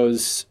with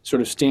those sort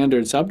of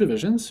standard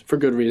subdivisions for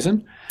good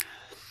reason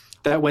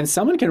that when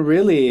someone can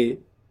really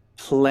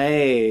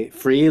play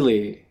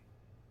freely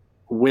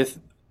with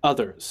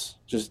others,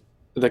 just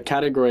the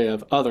category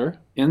of other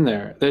in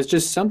there's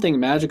just something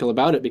magical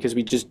about it, because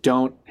we just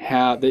don't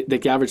have,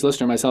 the average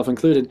listener, myself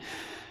included,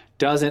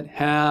 doesn't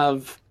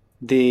have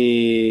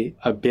the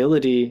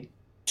ability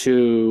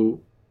to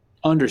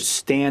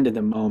understand in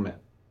the moment.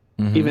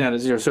 Even at a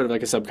sort of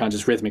like a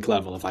subconscious rhythmic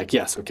level of like,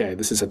 yes, okay,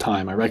 this is a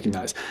time I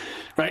recognize,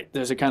 right?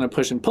 There's a kind of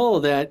push and pull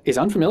that is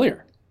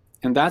unfamiliar.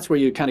 And that's where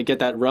you kind of get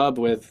that rub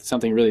with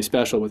something really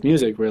special with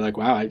music where you're like,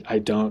 wow, I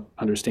don't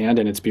understand,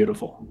 and it's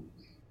beautiful.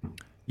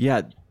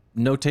 Yeah,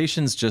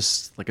 notation's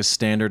just like a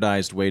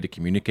standardized way to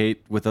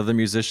communicate with other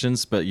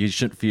musicians, but you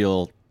shouldn't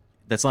feel,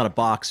 that's not a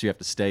box you have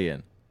to stay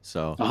in.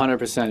 So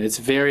 100%. It's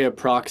very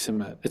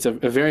approximate. It's a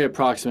very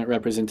approximate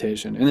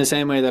representation. In the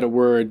same way that a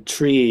word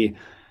tree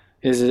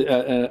is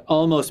an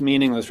almost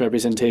meaningless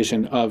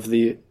representation of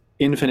the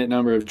infinite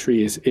number of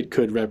trees it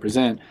could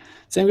represent.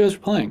 Same goes for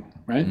playing,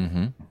 right?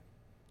 Mm-hmm.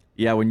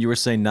 Yeah, when you were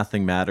saying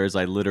nothing matters,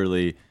 I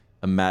literally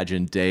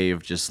imagined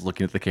Dave just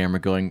looking at the camera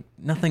going,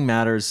 nothing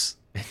matters.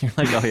 And you're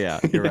like, oh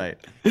yeah, you're right.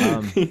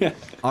 Yeah.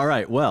 All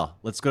right, well,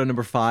 let's go to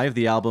number 5.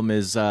 The album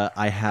is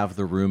I Have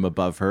the Room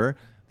Above Her.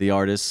 The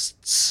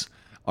artists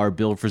are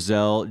Bill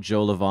Frisell,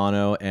 Joe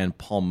Lovano, and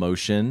Paul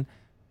Motion.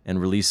 And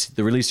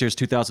the release here is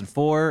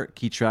 2004,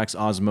 key tracks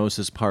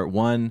Osmosis Part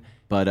 1.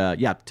 But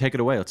yeah, take it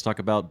away. Let's talk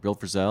about Bill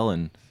Frisell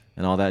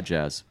and all that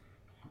jazz.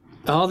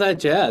 All that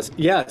jazz.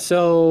 Yeah,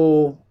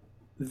 so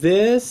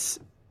this,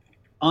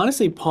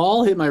 honestly,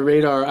 Paul hit my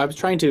radar. I was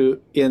trying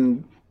to,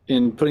 in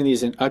putting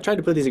these in, I tried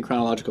to put these in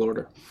chronological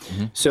order.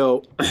 Mm-hmm.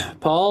 So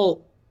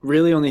Paul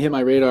really only hit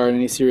my radar in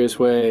any serious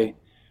way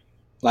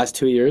last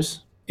 2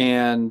 years.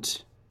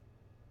 And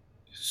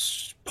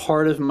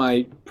part of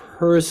my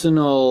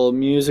personal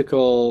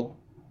musical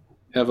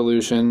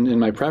evolution and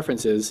my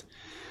preferences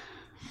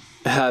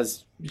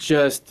has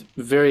just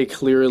very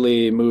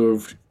clearly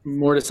moved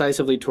more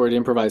decisively toward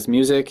improvised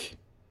music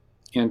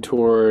and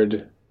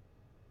toward,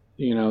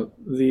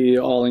 the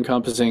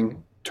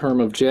all-encompassing term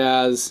of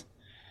jazz.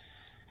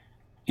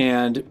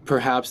 And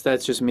perhaps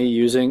that's just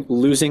me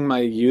losing my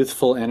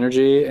youthful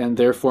energy and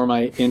therefore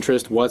my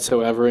interest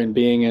whatsoever in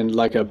being in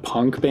like a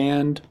punk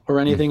band or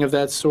anything of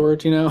that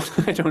sort,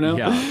 I don't know.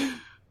 Yeah.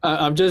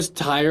 I'm just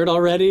tired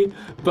already,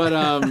 but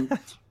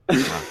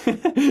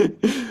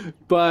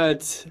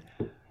but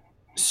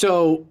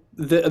so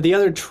the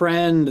other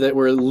trend that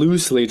we're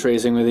loosely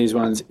tracing with these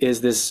ones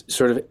is this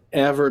sort of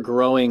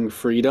ever-growing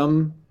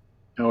freedom,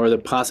 or the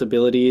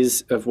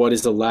possibilities of what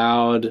is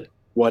allowed,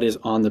 what is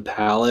on the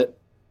palette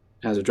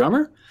as a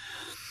drummer.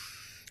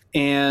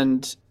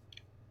 And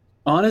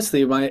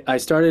honestly, I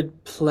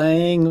started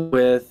playing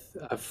with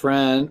a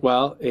friend,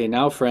 a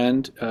now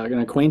friend, an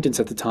acquaintance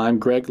at the time,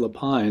 Greg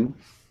Lapine,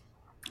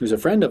 who's a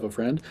friend of a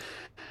friend.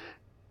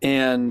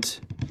 And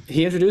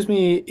he introduced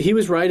me. He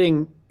was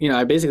writing,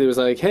 I basically was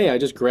like, hey, I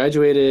just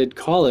graduated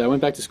college. I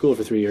went back to school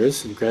for 3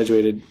 years and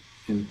graduated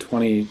in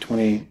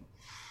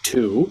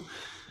 2022.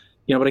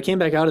 But I came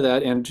back out of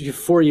that, and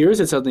 4 years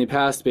had suddenly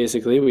passed,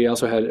 basically. We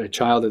also had a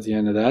child at the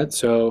end of that.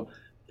 So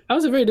I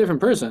was a very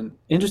different person,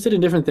 interested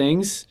in different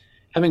things,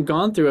 having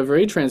gone through a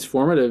very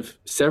transformative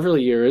several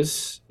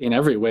years in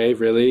every way,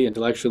 really,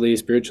 intellectually,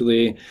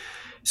 spiritually,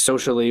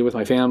 socially, with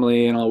my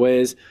family in all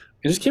ways.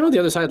 I just came out the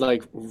other side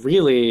like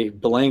really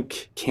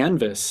blank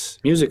canvas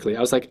musically. I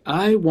was like,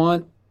 I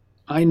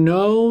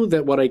know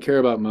that what I care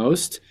about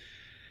most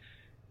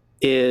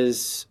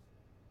is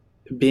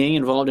being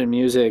involved in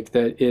music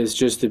that is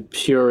just the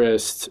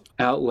purest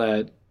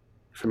outlet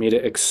for me to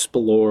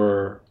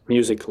explore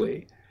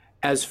musically,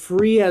 as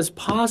free as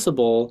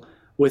possible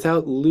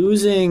without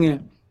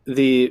losing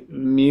the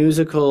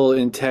musical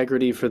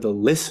integrity for the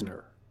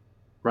listener,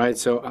 right?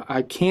 So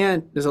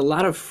there's a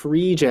lot of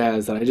free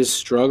jazz that I just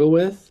struggle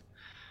with.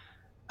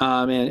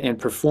 And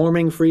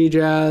performing free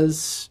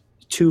jazz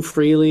too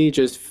freely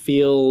just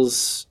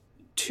feels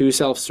too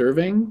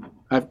self-serving.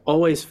 I've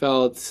always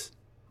felt,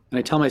 and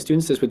I tell my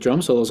students this with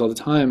drum solos all the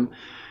time,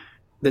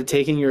 that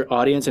taking your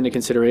audience into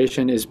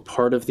consideration is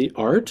part of the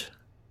art,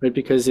 right?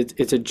 Because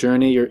it's a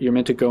journey you're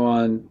meant to go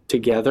on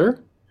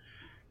together,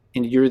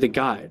 and you're the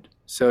guide.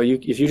 So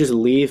if you just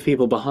leave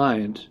people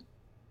behind,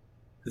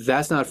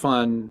 that's not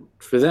fun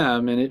for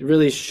them, and it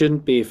really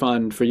shouldn't be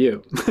fun for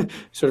you.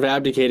 Sort of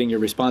abdicating your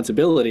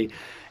responsibility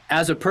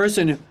as a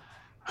person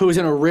who is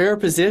in a rare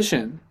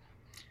position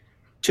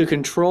to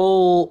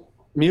control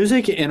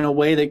music in a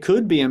way that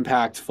could be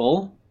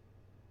impactful.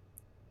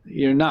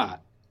 You're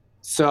not.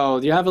 So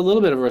you have a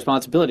little bit of a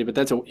responsibility,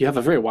 but you have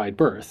a very wide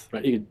berth,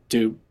 right? You could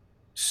do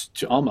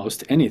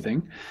almost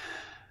anything.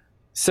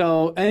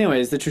 So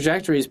anyways, the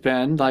trajectory's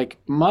been like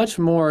much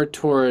more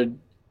toward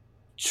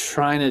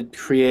trying to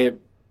create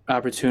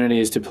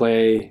opportunities to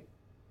play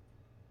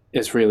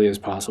as freely as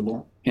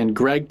possible. And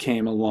Greg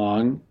came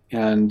along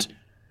and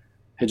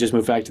had just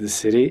moved back to the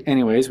city.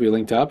 Anyways, we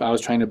linked up. I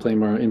was trying to play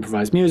more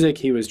improvised music.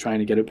 He was trying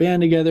to get a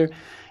band together.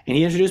 And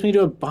he introduced me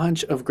to a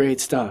bunch of great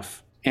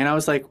stuff. And I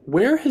was like,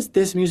 where has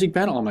this music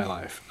been all my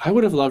life? I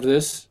would have loved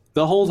this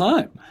the whole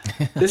time.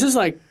 This is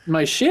like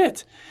my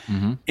shit.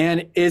 Mm-hmm.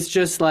 And it's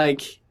just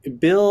like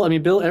Bill,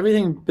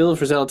 everything Bill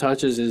Frisell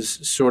touches is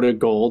sort of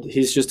gold.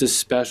 He's just a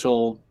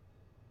special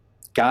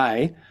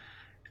guy.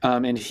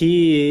 And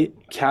he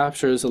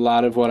captures a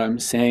lot of what I'm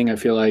saying, I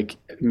feel like,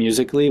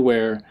 musically,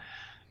 where,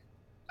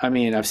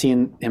 I've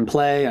seen him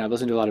play, and I've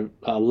listened to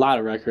a lot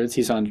of records.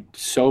 He's on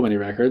so many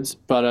records,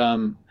 but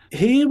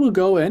he will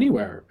go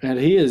anywhere, and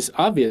he is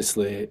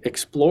obviously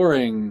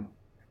exploring,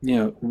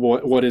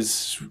 what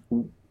is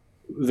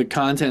the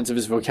contents of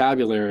his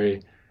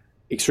vocabulary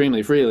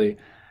extremely freely.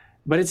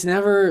 But it's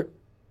never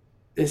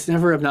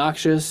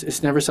obnoxious.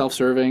 It's never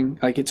self-serving.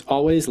 Like, it's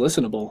always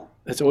listenable.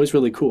 It's always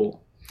really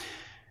cool.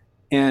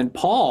 And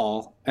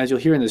Paul, as you'll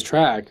hear in this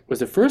track, was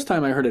the first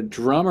time I heard a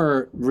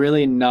drummer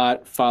really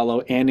not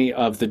follow any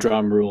of the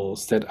drum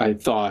rules that I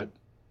thought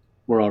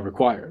were all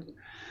required.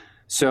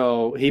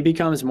 So he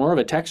becomes more of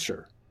a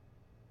texture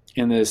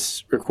in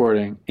this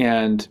recording,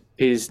 and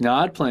he's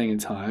not playing in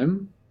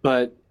time,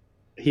 but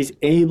he's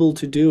able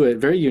to do it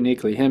very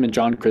uniquely. Him and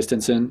John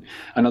Christensen,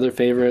 another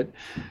favorite,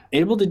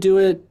 able to do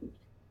it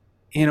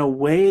in a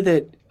way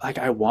that like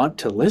I want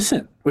to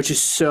listen, which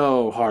is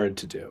so hard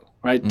to do.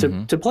 Right?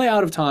 Mm-hmm. To play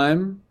out of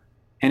time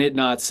and it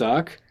not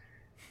suck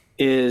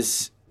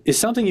is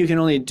something you can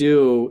only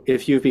do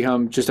if you've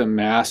become just a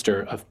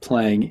master of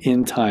playing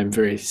in time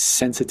very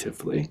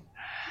sensitively.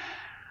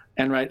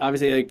 And right,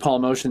 obviously, like Paul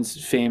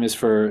Motion's famous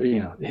for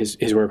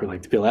his work with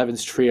like the Bill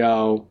Evans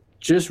Trio,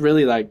 just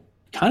really like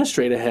kind of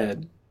straight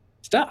ahead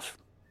stuff,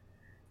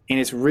 and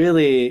it's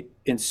really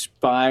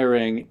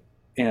inspiring,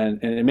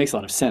 and it makes a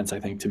lot of sense, I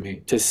think, to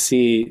me to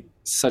see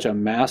such a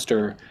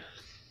master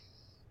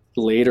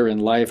later in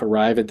life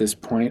arrive at this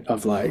point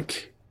of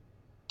like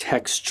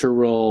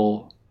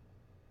textural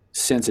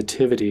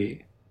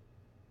sensitivity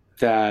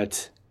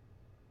that,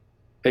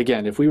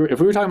 again, if we were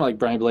talking about like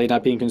Brian Blade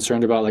not being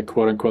concerned about like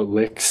quote unquote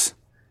licks,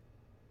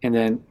 and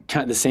then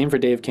kind of the same for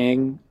Dave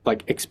King,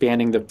 like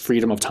expanding the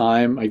freedom of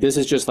time. Like this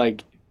is just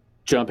like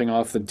jumping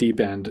off the deep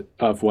end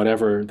of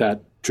whatever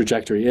that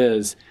trajectory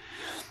is,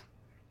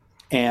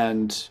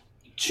 and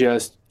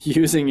just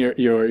using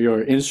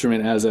your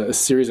instrument as a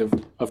series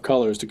of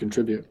colors to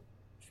contribute.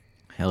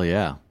 Hell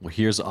yeah. Well,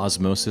 here's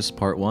Osmosis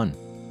Part 1.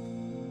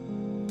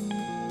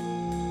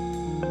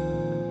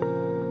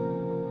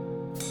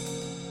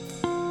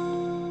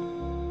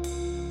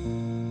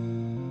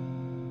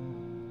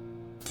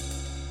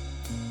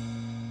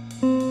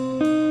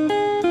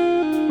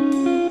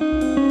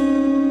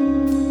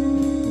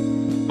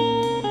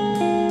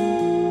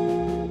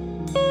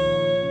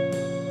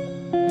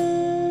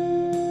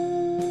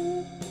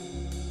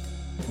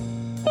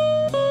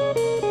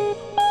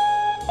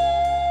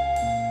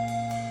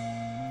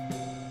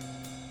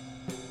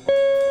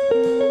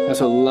 I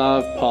also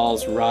love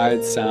Paul's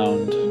ride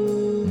sound.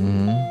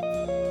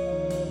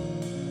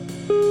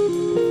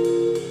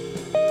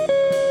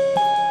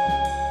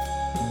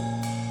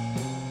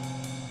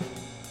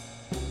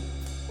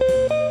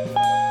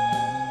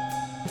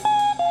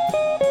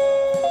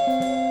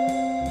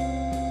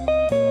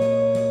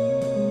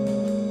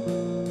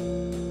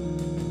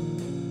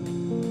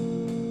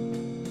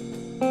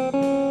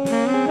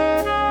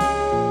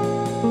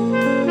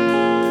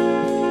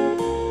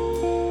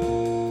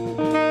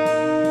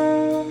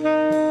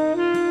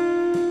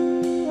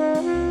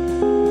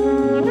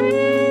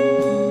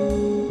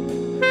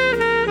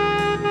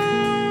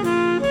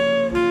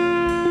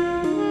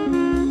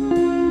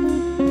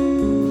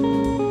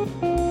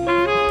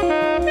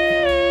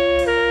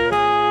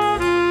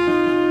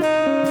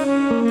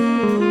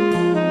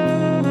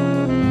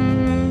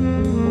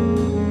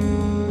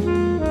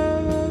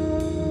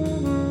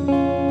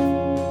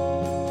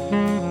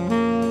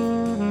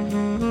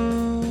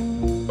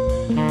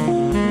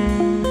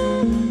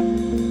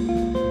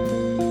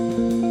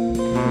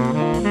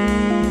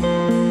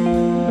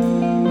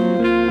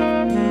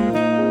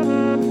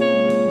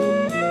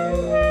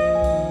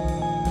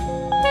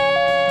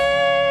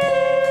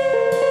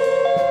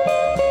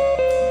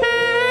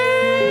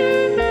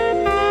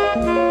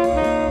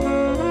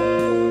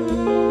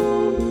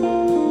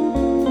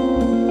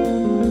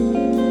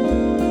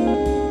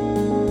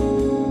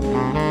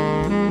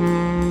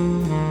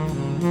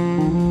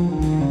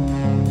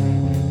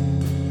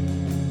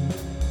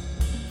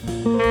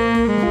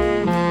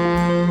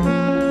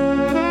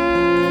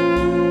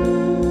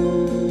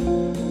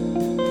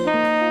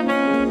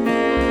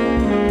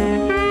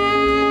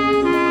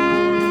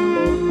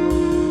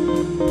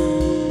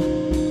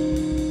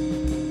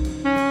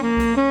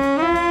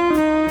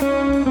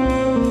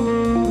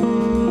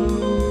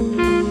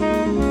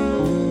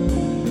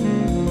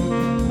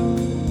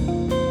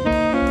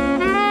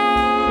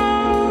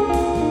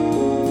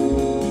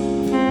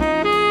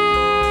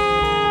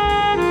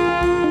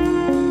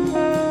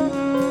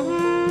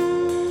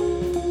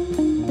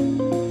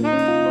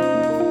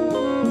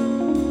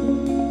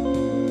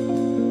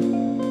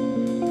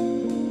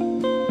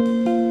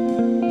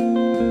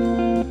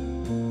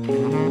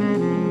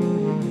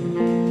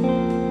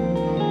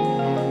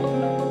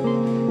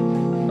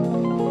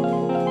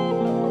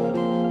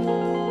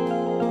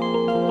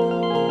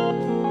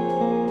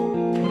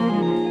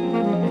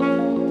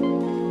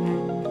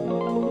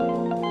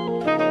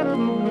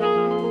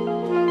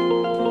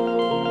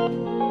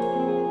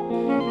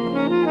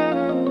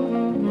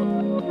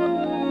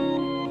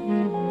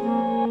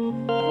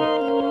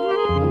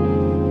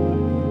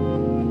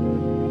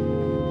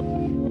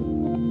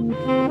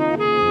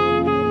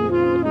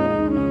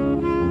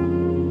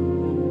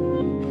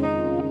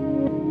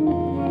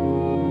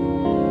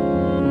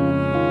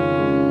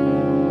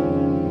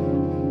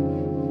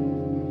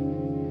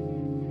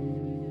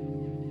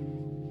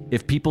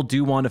 If people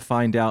do want to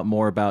find out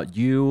more about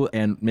you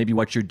and maybe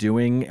what you're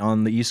doing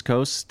on the East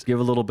Coast,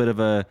 give a little bit of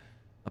a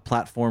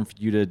platform for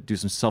you to do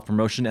some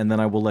self-promotion, and then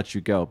I will let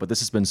you go. But this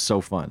has been so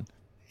fun.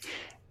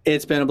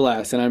 It's been a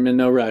blast, and I'm in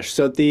no rush.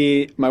 So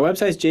my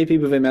website's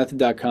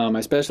jpbouvetmethod.com.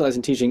 I specialize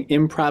in teaching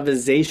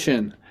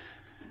improvisation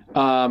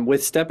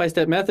with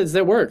step-by-step methods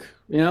that work.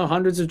 You know,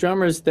 hundreds of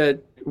drummers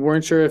that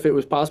weren't sure if it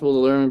was possible to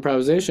learn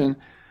improvisation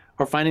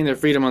are finding their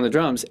freedom on the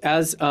drums.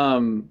 As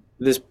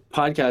this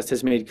podcast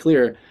has made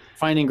clear,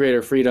 finding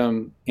greater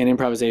freedom in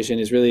improvisation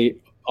is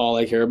really all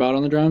I care about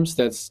on the drums.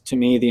 That's, to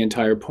me, the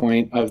entire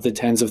point of the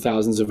tens of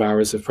thousands of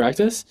hours of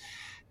practice,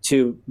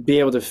 to be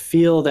able to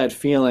feel that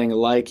feeling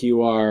like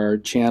you are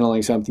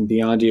channeling something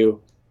beyond you,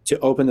 to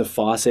open the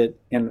faucet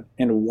and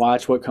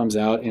watch what comes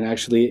out and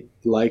actually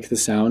like the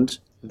sound.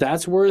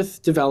 That's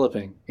worth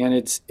developing. And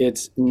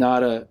it's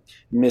not a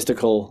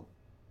mystical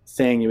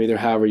thing you either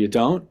have or you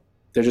don't.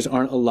 There just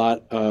aren't a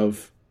lot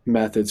of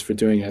methods for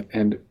doing it.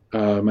 And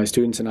my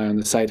students and I on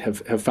the site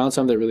have found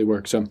some that really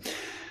work. So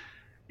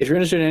if you're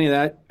interested in any of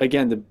that,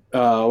 again,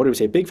 what do we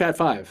say? Big Fat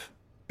Five.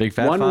 Big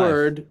Fat One Five.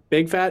 word,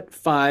 Big Fat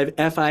Five,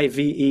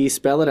 Five,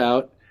 spell it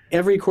out.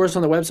 every course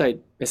on the website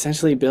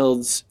essentially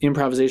builds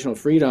improvisational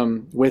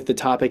freedom with the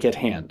topic at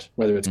hand,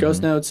 whether it's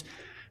ghost notes,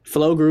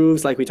 flow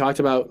grooves, like we talked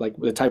about, like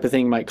the type of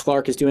thing Mike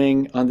Clark is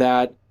doing on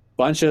that,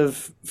 bunch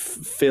of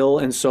fill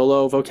and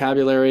solo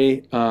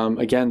vocabulary,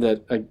 again,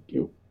 that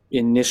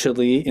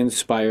initially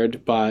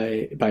inspired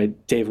by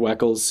Dave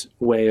Weckels'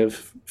 way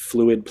of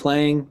fluid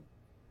playing.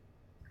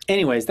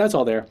 Anyways, that's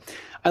all there.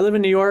 I live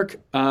in New York.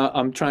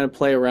 I'm trying to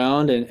play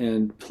around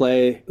and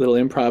play little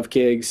improv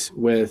gigs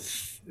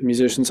with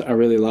musicians I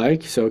really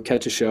like. So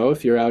catch a show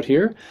if you're out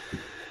here.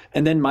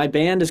 And then my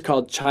band is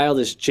called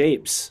Childish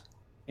Japes,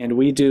 and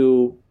we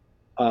do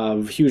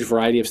a huge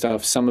variety of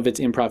stuff. Some of it's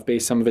improv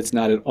based, some of it's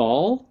not at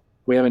all.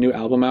 We have a new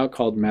album out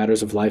called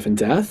Matters of Life and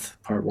Death,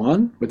 Part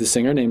 1, with a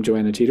singer named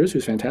Joanna Teeters,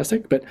 who's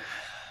fantastic. But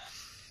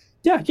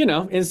yeah, you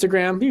know,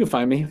 Instagram, you can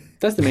find me.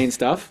 That's the main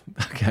stuff.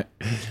 Okay.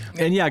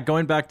 And yeah,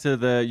 going back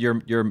to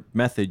your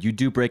method, you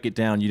do break it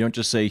down. You don't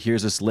just say,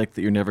 here's this lick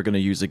that you're never going to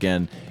use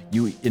again.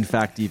 You, in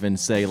fact, even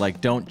say,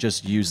 like, don't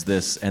just use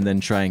this and then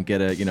try and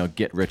get a,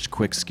 get rich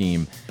quick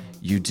scheme.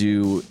 You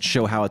do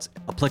show how it's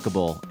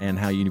applicable and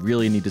how you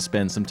really need to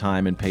spend some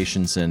time and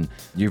patience, and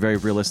you're very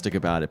realistic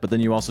about it. But then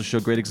you also show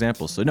great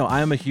examples. So no,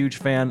 I am a huge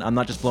fan. I'm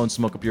not just blowing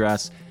smoke up your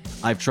ass.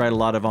 I've tried a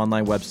lot of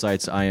online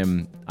websites.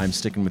 I'm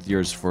sticking with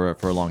yours for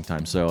a long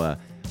time. So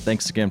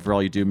thanks again for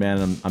all you do, man.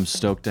 And I'm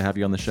stoked to have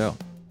you on the show.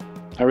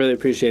 I really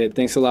appreciate it.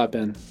 Thanks a lot,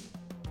 Ben.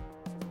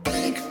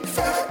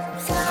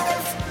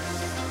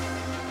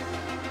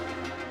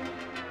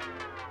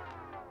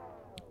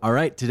 All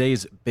right,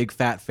 today's big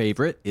fat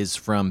favorite is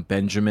from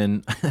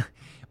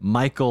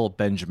Michael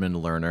Benjamin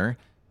Lerner.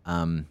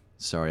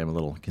 Sorry, I'm a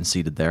little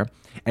conceited there.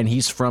 And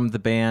he's from the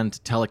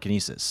band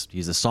Telekinesis.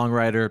 He's a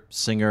songwriter,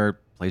 singer,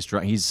 plays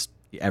drum. He's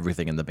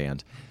everything in the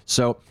band.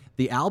 So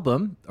the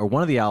album, or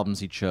one of the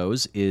albums he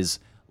chose, is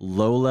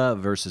Lola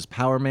versus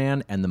Power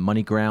Man and the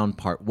Money Ground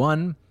Part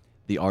 1.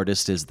 The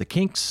artist is The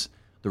Kinks.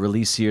 The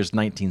release year is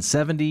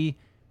 1970.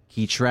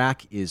 Key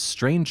track is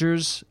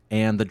Strangers,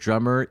 and the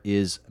drummer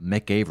is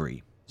Mick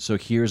Avery. So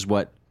here's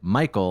what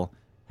Michael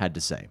had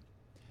to say.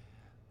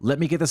 Let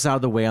me get this out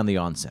of the way on the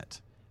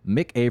onset.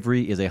 Mick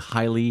Avery is a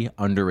highly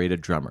underrated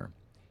drummer.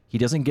 He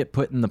doesn't get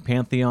put in the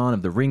pantheon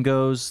of the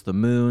Ringos, the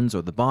Moons,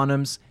 or the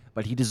Bonhams,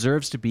 but he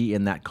deserves to be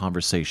in that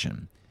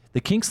conversation.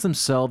 The Kinks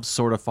themselves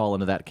sort of fall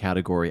into that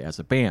category as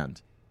a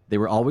band. They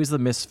were always the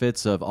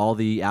misfits of all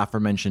the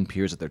aforementioned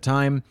peers at their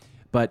time,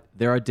 but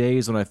there are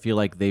days when I feel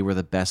like they were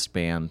the best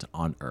band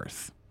on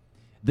earth.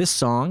 This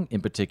song,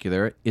 in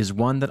particular, is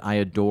one that I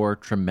adore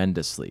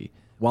tremendously.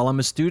 While I'm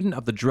a student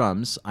of the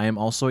drums, I am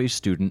also a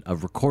student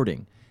of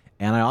recording,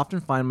 and I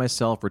often find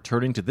myself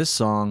returning to this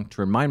song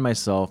to remind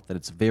myself that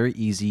it's very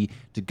easy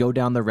to go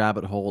down the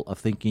rabbit hole of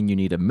thinking you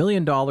need $1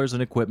 million in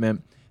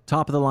equipment,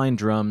 top-of-the-line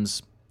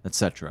drums,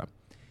 etc.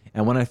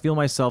 And when I feel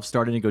myself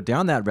starting to go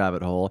down that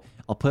rabbit hole,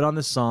 I'll put on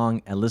this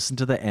song and listen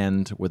to the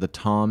end where the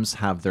toms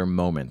have their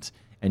moment,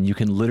 and you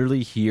can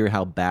literally hear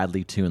how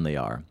badly tuned they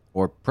are,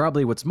 or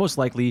probably what's most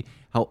likely,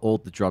 how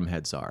old the drum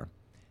heads are.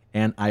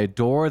 And I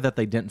adore that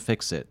they didn't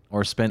fix it,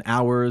 or spend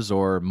hours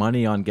or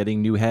money on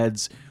getting new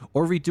heads,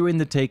 or redoing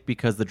the take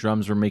because the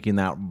drums were making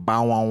that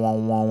bow wow wow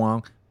wow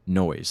wow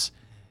noise.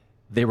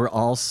 They were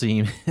all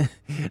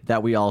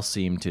that we all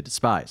seem to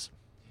despise.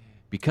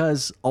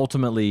 Because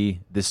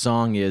ultimately, this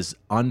song is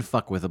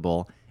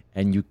unfuckwithable,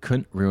 and you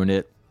couldn't ruin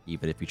it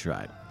even if you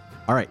tried.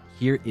 All right,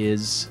 here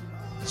is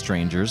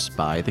Strangers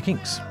by The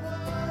Kinks.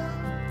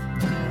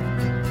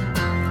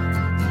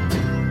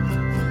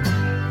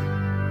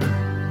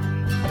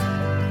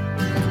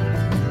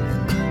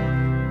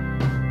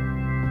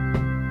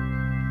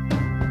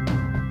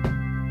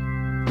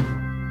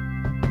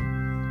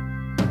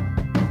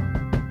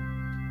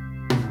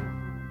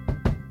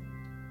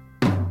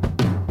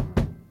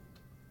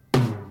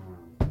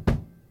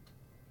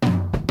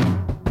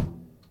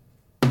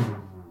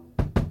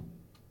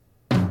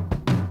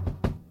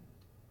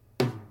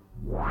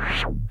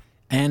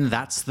 And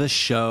that's the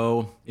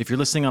show. If you're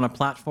listening on a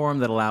platform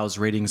that allows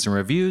ratings and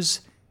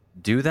reviews,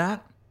 do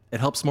that. It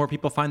helps more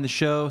people find the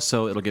show,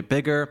 so it'll get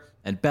bigger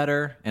and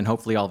better, and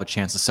hopefully I'll have a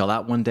chance to sell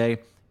out one day.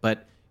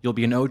 But you'll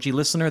be an OG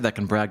listener that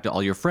can brag to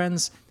all your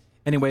friends.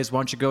 Anyways, why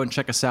don't you go and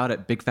check us out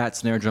at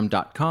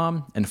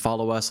bigfatsnaredrum.com and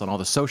follow us on all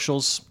the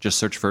socials. Just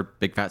search for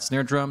Big Fat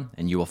Snare Drum,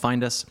 and you will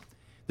find us.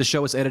 The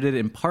show is edited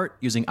in part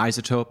using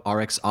Isotope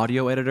RX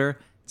Audio Editor.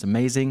 It's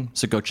amazing,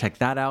 so go check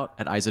that out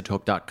at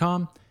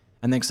isotope.com.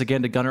 And thanks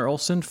again to Gunnar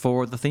Olsen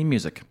for the theme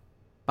music.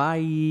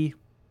 Bye.